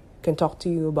beauty, can talk to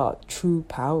you about true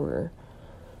power.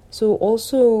 So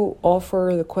also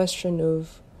offer the question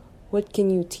of, what can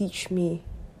you teach me?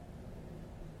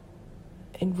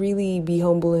 And really be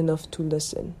humble enough to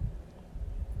listen.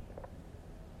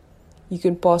 You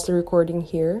can pause the recording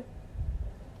here.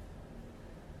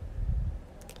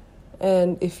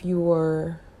 And if you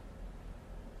are,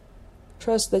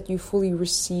 trust that you fully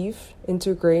receive,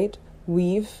 integrate,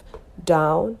 weave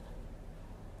down,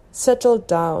 settle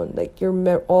down, like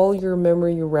all your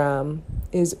memory RAM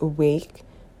is awake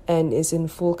and is in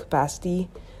full capacity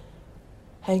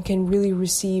and can really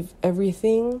receive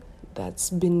everything that's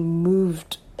been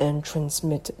moved and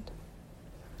transmitted.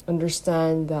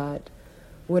 Understand that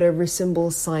whatever symbol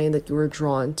sign that you were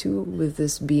drawn to with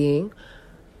this being,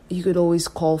 you could always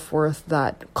call forth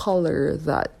that color,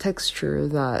 that texture,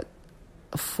 that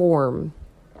form,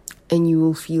 and you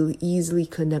will feel easily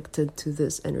connected to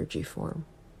this energy form.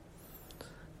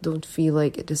 Don't feel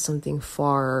like it is something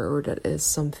far or that is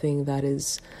something that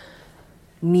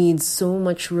needs so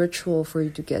much ritual for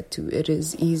you to get to. It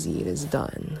is easy, it is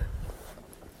done.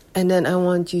 And then I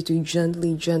want you to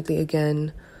gently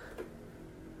again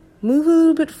move a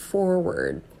little bit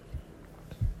forward.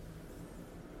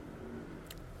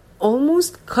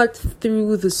 Almost cut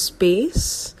through the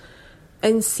space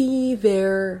and see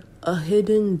there a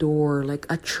hidden door, like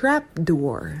a trap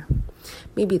door.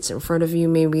 Maybe it's in front of you,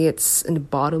 maybe it's in the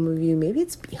bottom of you, maybe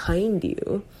it's behind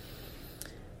you.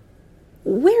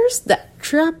 Where's that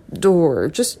trap door?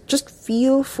 Just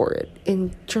feel for it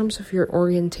in terms of your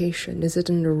orientation. Is it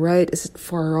on the right? Is it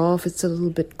far off? It's a little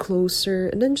bit closer.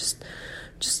 And then just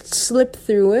slip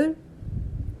through it.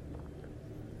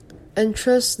 And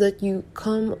trust that you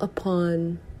come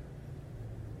upon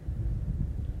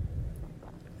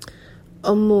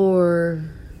a more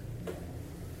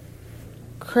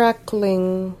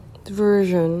crackling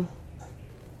version,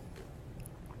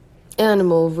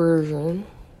 animal version.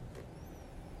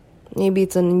 Maybe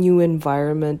it's a new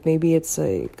environment. Maybe it's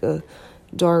like a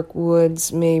dark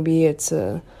woods. Maybe it's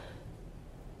a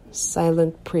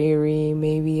silent prairie.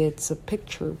 Maybe it's a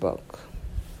picture book.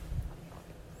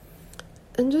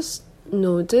 And just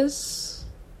notice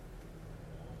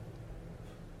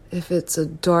if it's a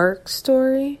dark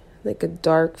story, like a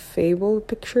dark fable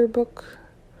picture book.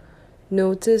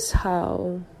 Notice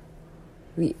how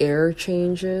the air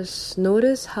changes.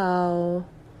 Notice how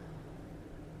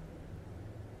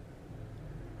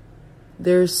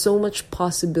there's so much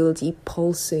possibility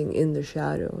pulsing in the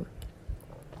shadow.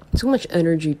 So much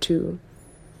energy too.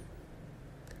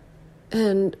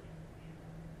 And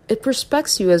it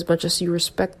respects you as much as you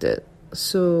respect it.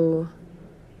 So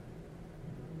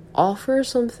offer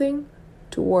something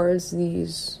towards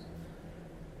these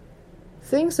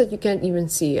things that you can't even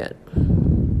see yet.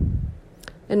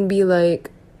 And be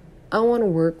like, I want to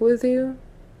work with you.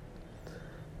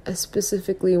 I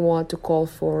specifically want to call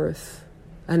forth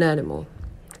an animal.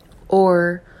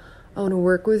 Or I want to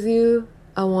work with you.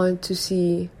 I want to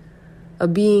see a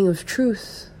being of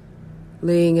truth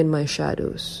laying in my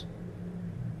shadows.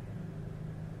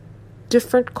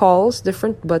 Different calls,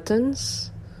 different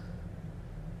buttons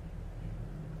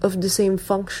of the same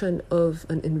function of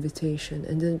an invitation.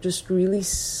 And then just really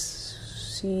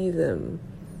see them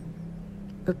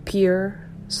appear,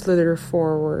 slither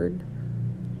forward.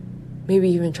 Maybe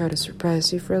even try to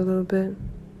surprise you for a little bit.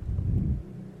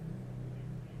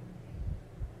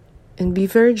 And be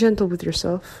very gentle with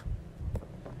yourself.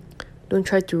 Don't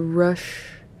try to rush.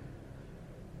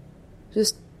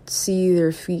 Just see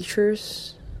their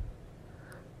features.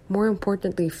 More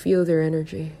importantly, feel their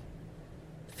energy.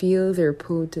 Feel their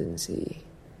potency.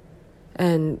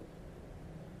 And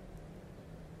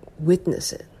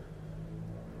witness it.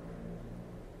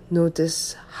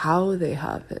 Notice how they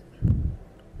have it.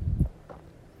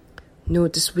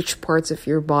 Notice which parts of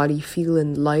your body feel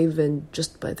enlivened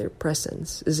just by their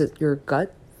presence. Is it your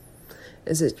gut?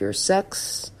 Is it your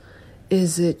sex?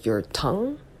 Is it your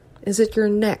tongue? Is it your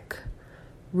neck?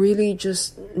 Really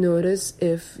just notice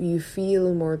if you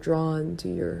feel more drawn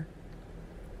to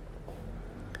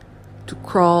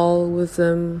crawl with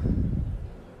them,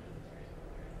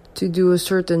 to do a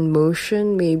certain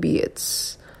motion. Maybe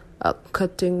it's a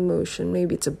cutting motion,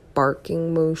 maybe it's a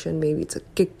barking motion, maybe it's a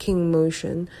kicking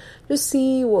motion. Just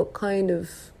see what kind of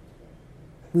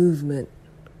movement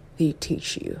they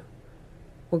teach you.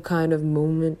 What kind of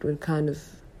moment, what kind of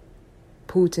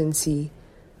potency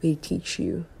they teach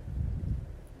you.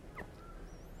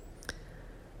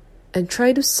 And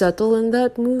try to settle in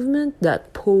that movement,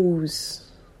 that pose.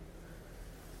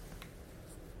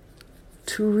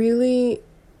 To really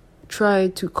try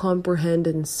to comprehend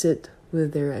and sit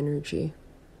with their energy.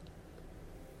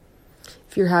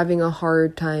 If you're having a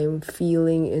hard time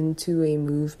feeling into a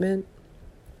movement,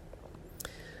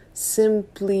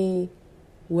 simply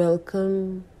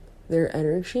welcome their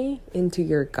energy into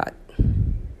your gut.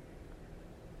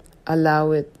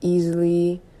 Allow it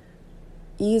easy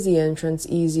entrance,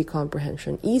 easy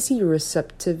comprehension, easy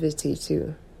receptivity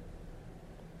too.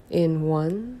 In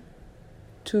 1,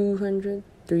 200,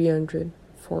 300,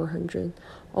 400.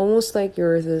 Almost like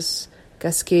you're this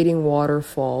cascading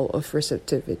waterfall of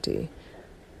receptivity.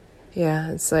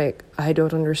 Yeah, it's like, I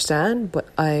don't understand, but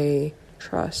I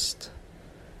trust.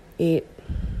 8,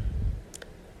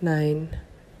 9,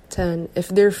 10. If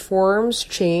their forms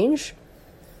change,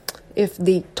 if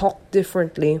they talk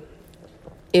differently,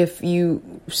 if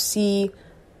you see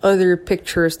other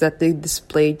pictures that they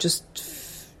display, just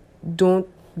don't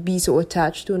be so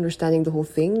attached to understanding the whole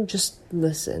thing. Just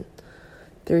listen.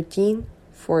 13,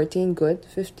 14, good.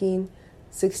 15,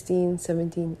 16,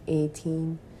 17,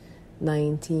 18,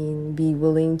 19. Be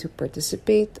willing to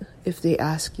participate if they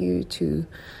ask you to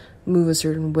move a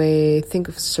certain way, think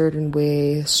of a certain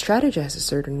way, strategize a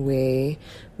certain way.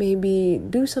 Maybe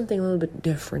do something a little bit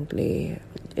differently.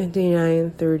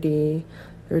 29, 30,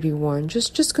 31.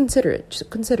 Just consider it.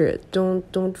 Just consider it.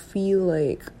 Don't feel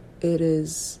like it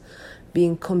is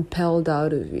being compelled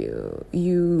out of you.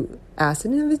 You ask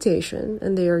an invitation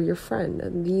and they are your friend,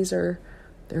 and these are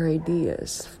their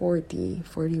ideas. 40,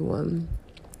 41,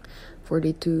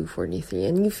 42, 43,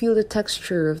 and you feel the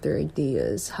texture of their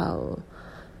ideas, how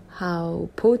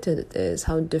potent it is,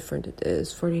 how different it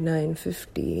is. 49,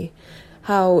 50,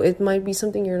 how it might be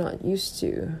something you're not used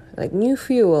to, like new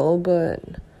fuel, but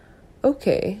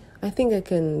okay, I think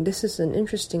this is an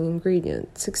interesting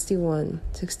ingredient. 61,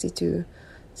 62,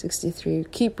 63.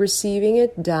 Keep receiving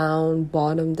it down,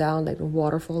 bottom down, like a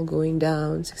waterfall going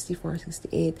down. 64,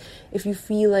 68. If you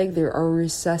feel like there are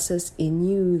recesses in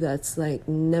you that's like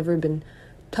never been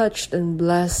touched and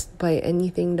blessed by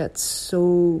anything that's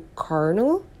so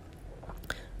carnal,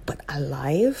 but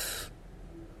alive,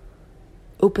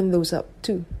 open those up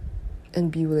too.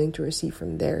 And be willing to receive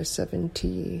from there.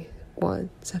 71,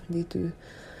 72,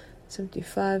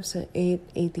 75, 78,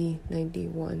 80, 90,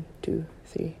 1, 2,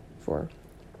 3, 4.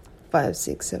 5,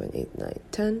 6, 7, 8, 9,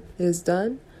 10 is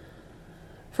done.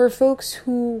 For folks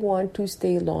who want to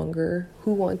stay longer,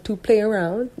 who want to play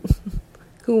around,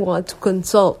 who want to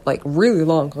consult, like really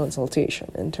long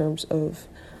consultation in terms of,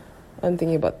 I'm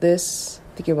thinking about this,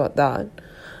 thinking about that,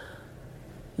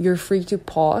 you're free to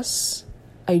pause.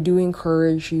 I do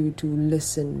encourage you to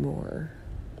listen more.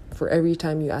 For every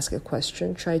time you ask a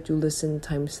question, try to listen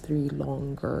times 3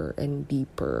 longer and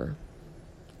deeper.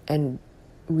 And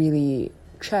really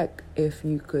check if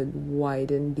you could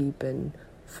widen, deepen,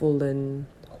 fullen,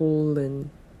 wholen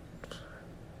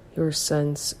your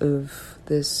sense of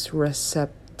this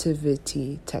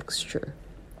receptivity texture.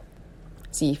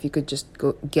 See if you could just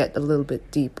get a little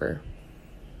bit deeper.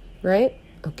 Right?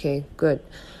 Okay, good.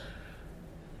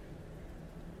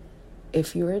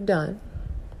 If you are done,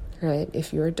 right?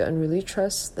 If you are done, really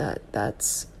trust that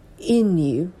that's in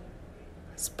you.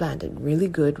 It's planted really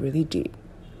good, really deep,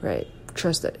 right?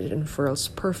 Trust that it unfurls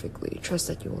perfectly. Trust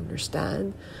that you will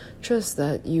understand. Trust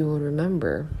that you will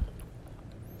remember.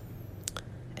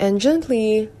 And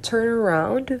gently turn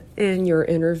around in your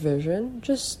inner vision,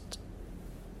 just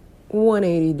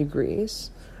 180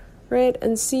 degrees, right?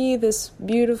 And see this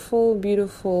beautiful,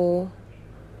 beautiful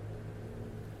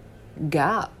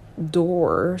gap,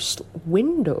 door,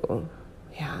 window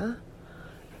Yeah.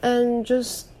 And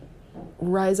just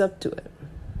rise up to it.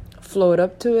 Float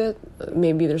up to it.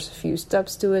 Maybe there's a few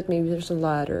steps to it. Maybe there's a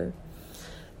ladder.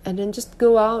 And then just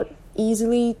go out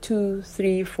easily 2,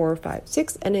 3, 4, 5,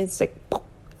 6. And it's like,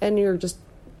 and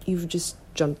you've just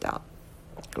jumped out.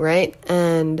 Right?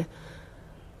 And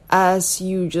as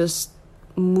you just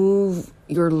move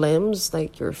your limbs,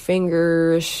 like your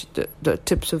fingers, the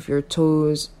tips of your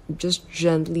toes, just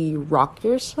gently rock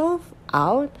yourself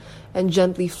out and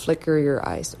gently flicker your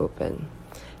eyes open.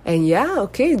 And yeah,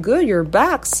 okay, good, you're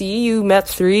back. See, you met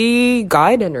 3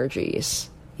 guide energies.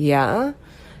 Yeah.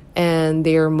 And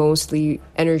they are mostly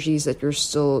energies that you're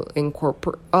still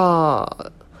incorporating.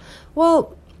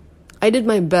 Well, I did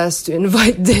my best to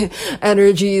invite the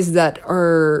energies that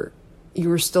are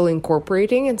you're still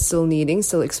incorporating and still needing,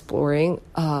 still exploring.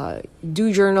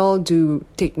 Do journal, do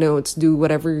take notes, do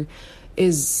whatever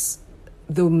is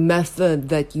the method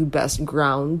that you best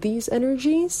ground these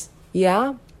energies.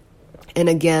 Yeah. And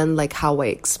again, like how I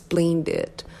explained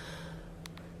it,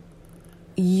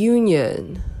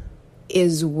 union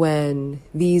is when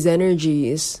these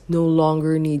energies no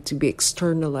longer need to be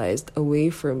externalized away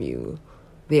from you.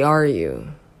 They are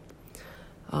you.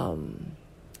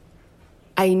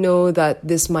 I know that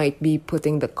this might be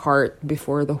putting the cart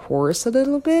before the horse a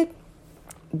little bit,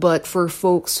 but for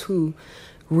folks who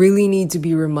really need to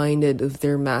be reminded of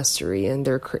their mastery and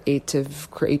their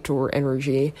creator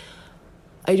energy,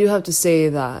 I do have to say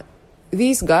that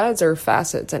these guides are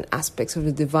facets and aspects of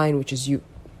the divine, which is you.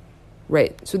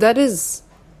 Right. So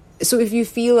if you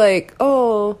feel like,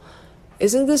 oh,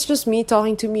 isn't this just me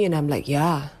talking to me? And I'm like,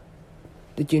 yeah.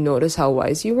 Did you notice how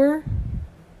wise you were?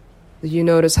 Did you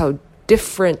notice how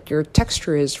different your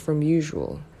texture is from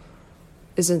usual?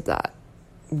 Isn't that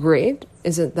great?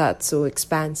 Isn't that so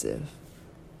expansive?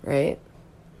 Right?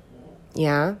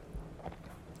 Yeah.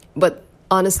 But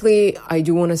honestly, I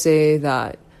do want to say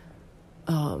that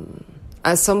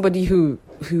as somebody who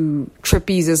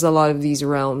trapezes a lot of these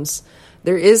realms,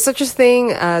 there is such a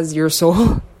thing as your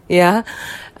soul. Yeah.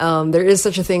 There is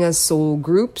such a thing as soul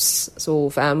groups, soul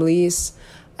families,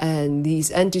 and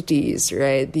these entities,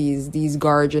 right? These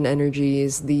guardian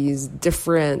energies, these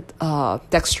different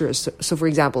textures. So for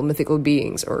example, mythical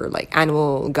beings or like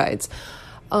animal guides,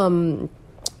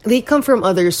 they come from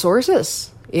other sources.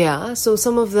 Yeah, so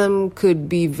some of them could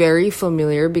be very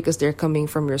familiar because they're coming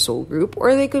from your soul group,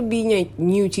 or they could be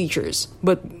new teachers,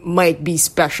 but might be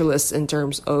specialists in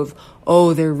terms of,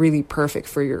 oh, they're really perfect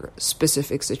for your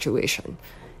specific situation.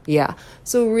 Yeah,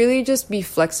 so really just be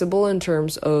flexible in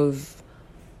terms of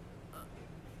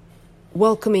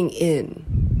welcoming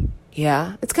in.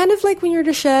 Yeah, it's kind of like when you're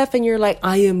the chef and you're like,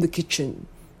 I am the kitchen.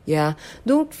 Yeah,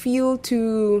 don't feel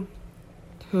too,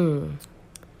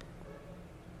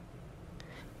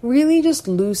 really just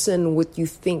loosen what you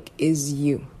think is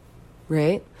you,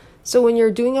 right? So when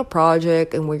you're doing a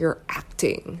project and when you're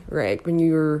acting, right? When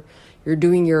you're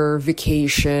doing your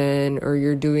vacation or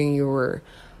you're doing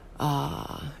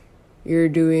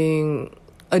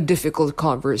a difficult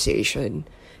conversation,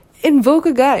 invoke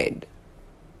a guide.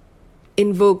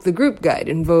 Invoke the group guide,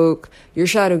 invoke your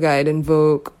shadow guide,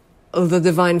 invoke the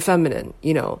divine feminine,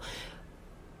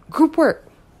 Group work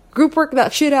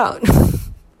that shit out.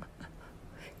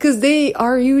 Because they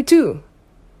are you too.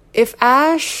 If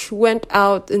Ash went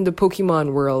out in the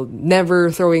Pokemon world, never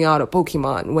throwing out a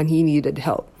Pokemon when he needed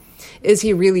help, is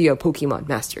he really a Pokemon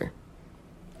master?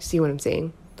 See what I'm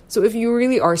saying? So if you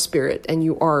really are spirit and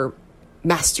you are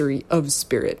mastery of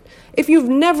spirit, if you've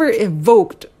never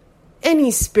evoked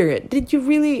any spirit, did you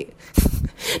really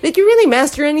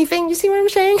master anything? You see what I'm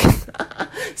saying?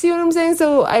 See what I'm saying?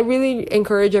 So I really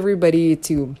encourage everybody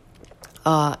to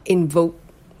invoke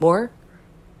more.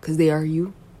 Because they are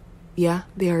you. Yeah,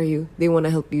 they are you. They want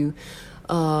to help you.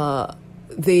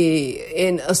 They,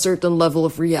 in a certain level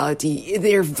of reality,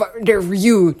 they're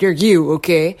you,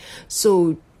 okay?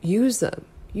 So use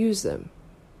them.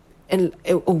 And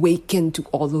awaken to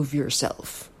all of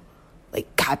yourself.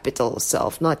 Like capital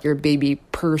self, not your baby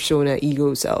persona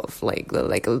ego self. Like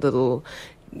a little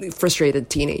frustrated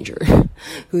teenager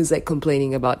who's like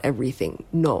complaining about everything.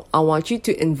 No, I want you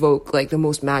to invoke like the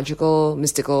most magical,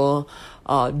 mystical,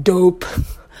 dope,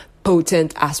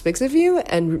 potent aspects of you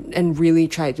and really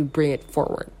try to bring it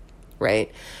forward, right?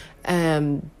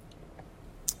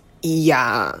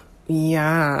 Yeah.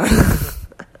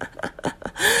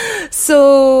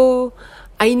 So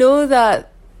I know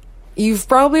that you've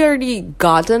probably already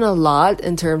gotten a lot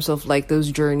in terms of like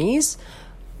those journeys.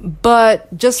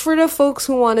 But just for the folks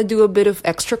who want to do a bit of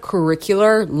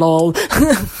extracurricular, lol.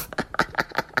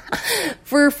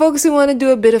 For folks who want to do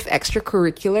a bit of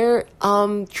extracurricular,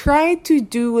 try to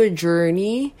do a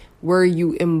journey where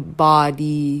you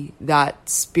embody that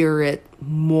spirit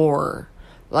more.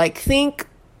 Like, think,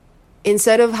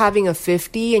 instead of having a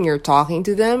 50 and you're talking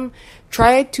to them,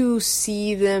 try to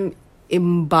see them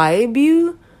imbibe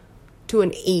you to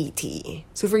an 80.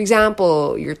 So for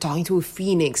example, you're talking to a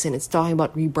phoenix and it's talking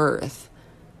about rebirth.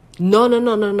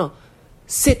 No.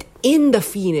 Sit in the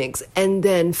phoenix and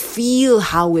then feel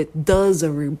how it does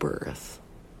a rebirth.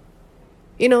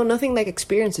 Nothing like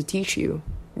experience to teach you,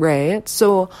 right?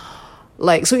 So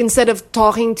instead of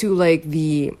talking to like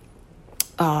the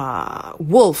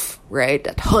wolf, right,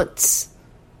 that hunts,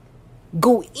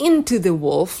 go into the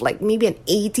wolf, like maybe an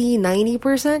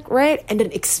 80-90%, right? And then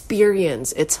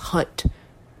experience its hunt.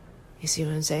 You see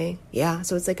what I'm saying? Yeah,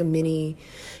 so it's like a mini...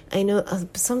 I know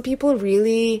some people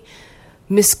really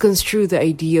misconstrue the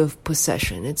idea of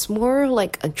possession. It's more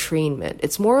like entrainment.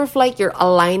 It's more of like you're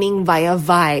aligning via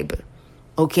vibe.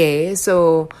 Okay,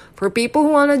 so for people who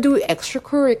want to do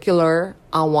extracurricular,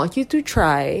 I want you to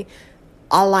try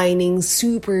aligning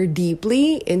super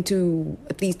deeply into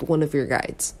at least one of your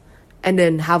guides. And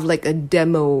then have like a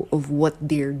demo of what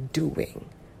they're doing.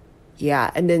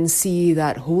 Yeah, and then see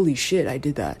that, holy shit, I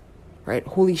did that. Right?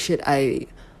 Holy shit, I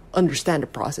understand the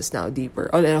process now deeper.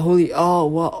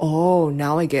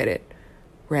 Now I get it.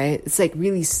 Right? It's like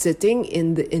really sitting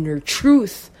in the inner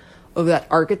truth of that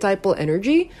archetypal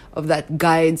energy, of that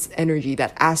guide's energy,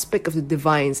 that aspect of the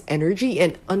divine's energy,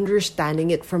 and understanding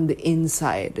it from the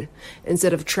inside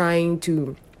instead of trying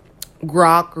to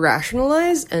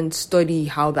rationalize and study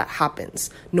how that happens.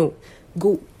 No,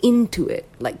 go into it.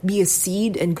 Like, be a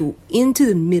seed and go into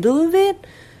the middle of it,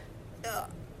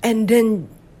 and then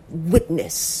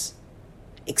witness,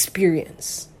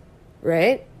 experience,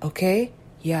 right? Okay,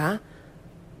 yeah.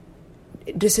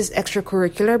 This is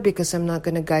extracurricular because I'm not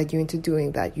gonna guide you into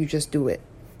doing that. You just do it.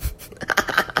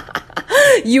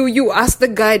 You ask the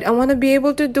guide, I want to be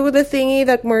able to do the thingy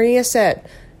that Maria said.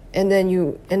 And then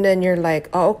you're like,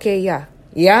 oh, okay, yeah.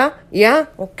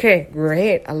 Okay,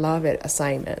 great. I love it.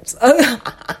 Assignments.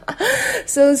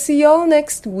 So see y'all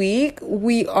next week.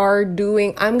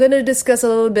 I'm going to discuss a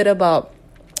little bit about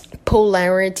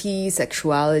polarity,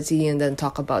 sexuality, and then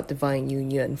talk about divine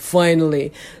union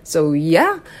finally. So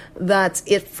yeah, that's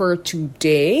it for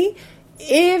today.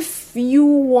 If you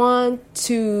want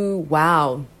to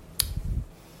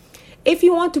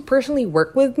personally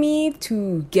work with me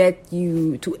to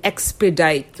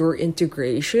expedite your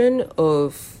integration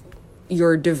of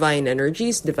your divine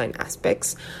energies, divine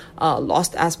aspects,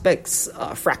 lost aspects,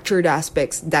 fractured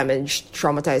aspects, damaged,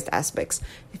 traumatized aspects.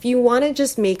 If you want to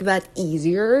just make that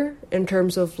easier in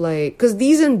terms of like, because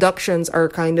these inductions are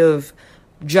kind of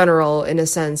general in a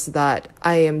sense that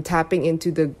I am tapping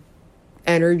into the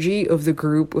energy of the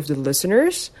group of the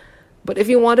listeners. But if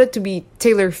you want it to be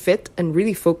tailor fit and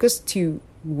really focused to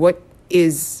what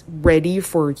is ready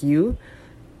for you,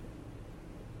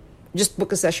 just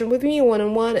book a session with me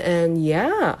one-on-one. And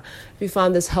yeah, if you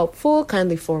found this helpful,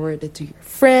 kindly forward it to your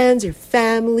friends, your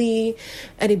family,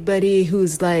 anybody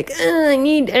who's like, I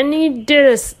need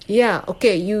this. Yeah,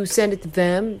 okay, you send it to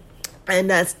them. And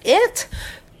that's it.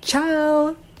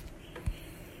 Ciao.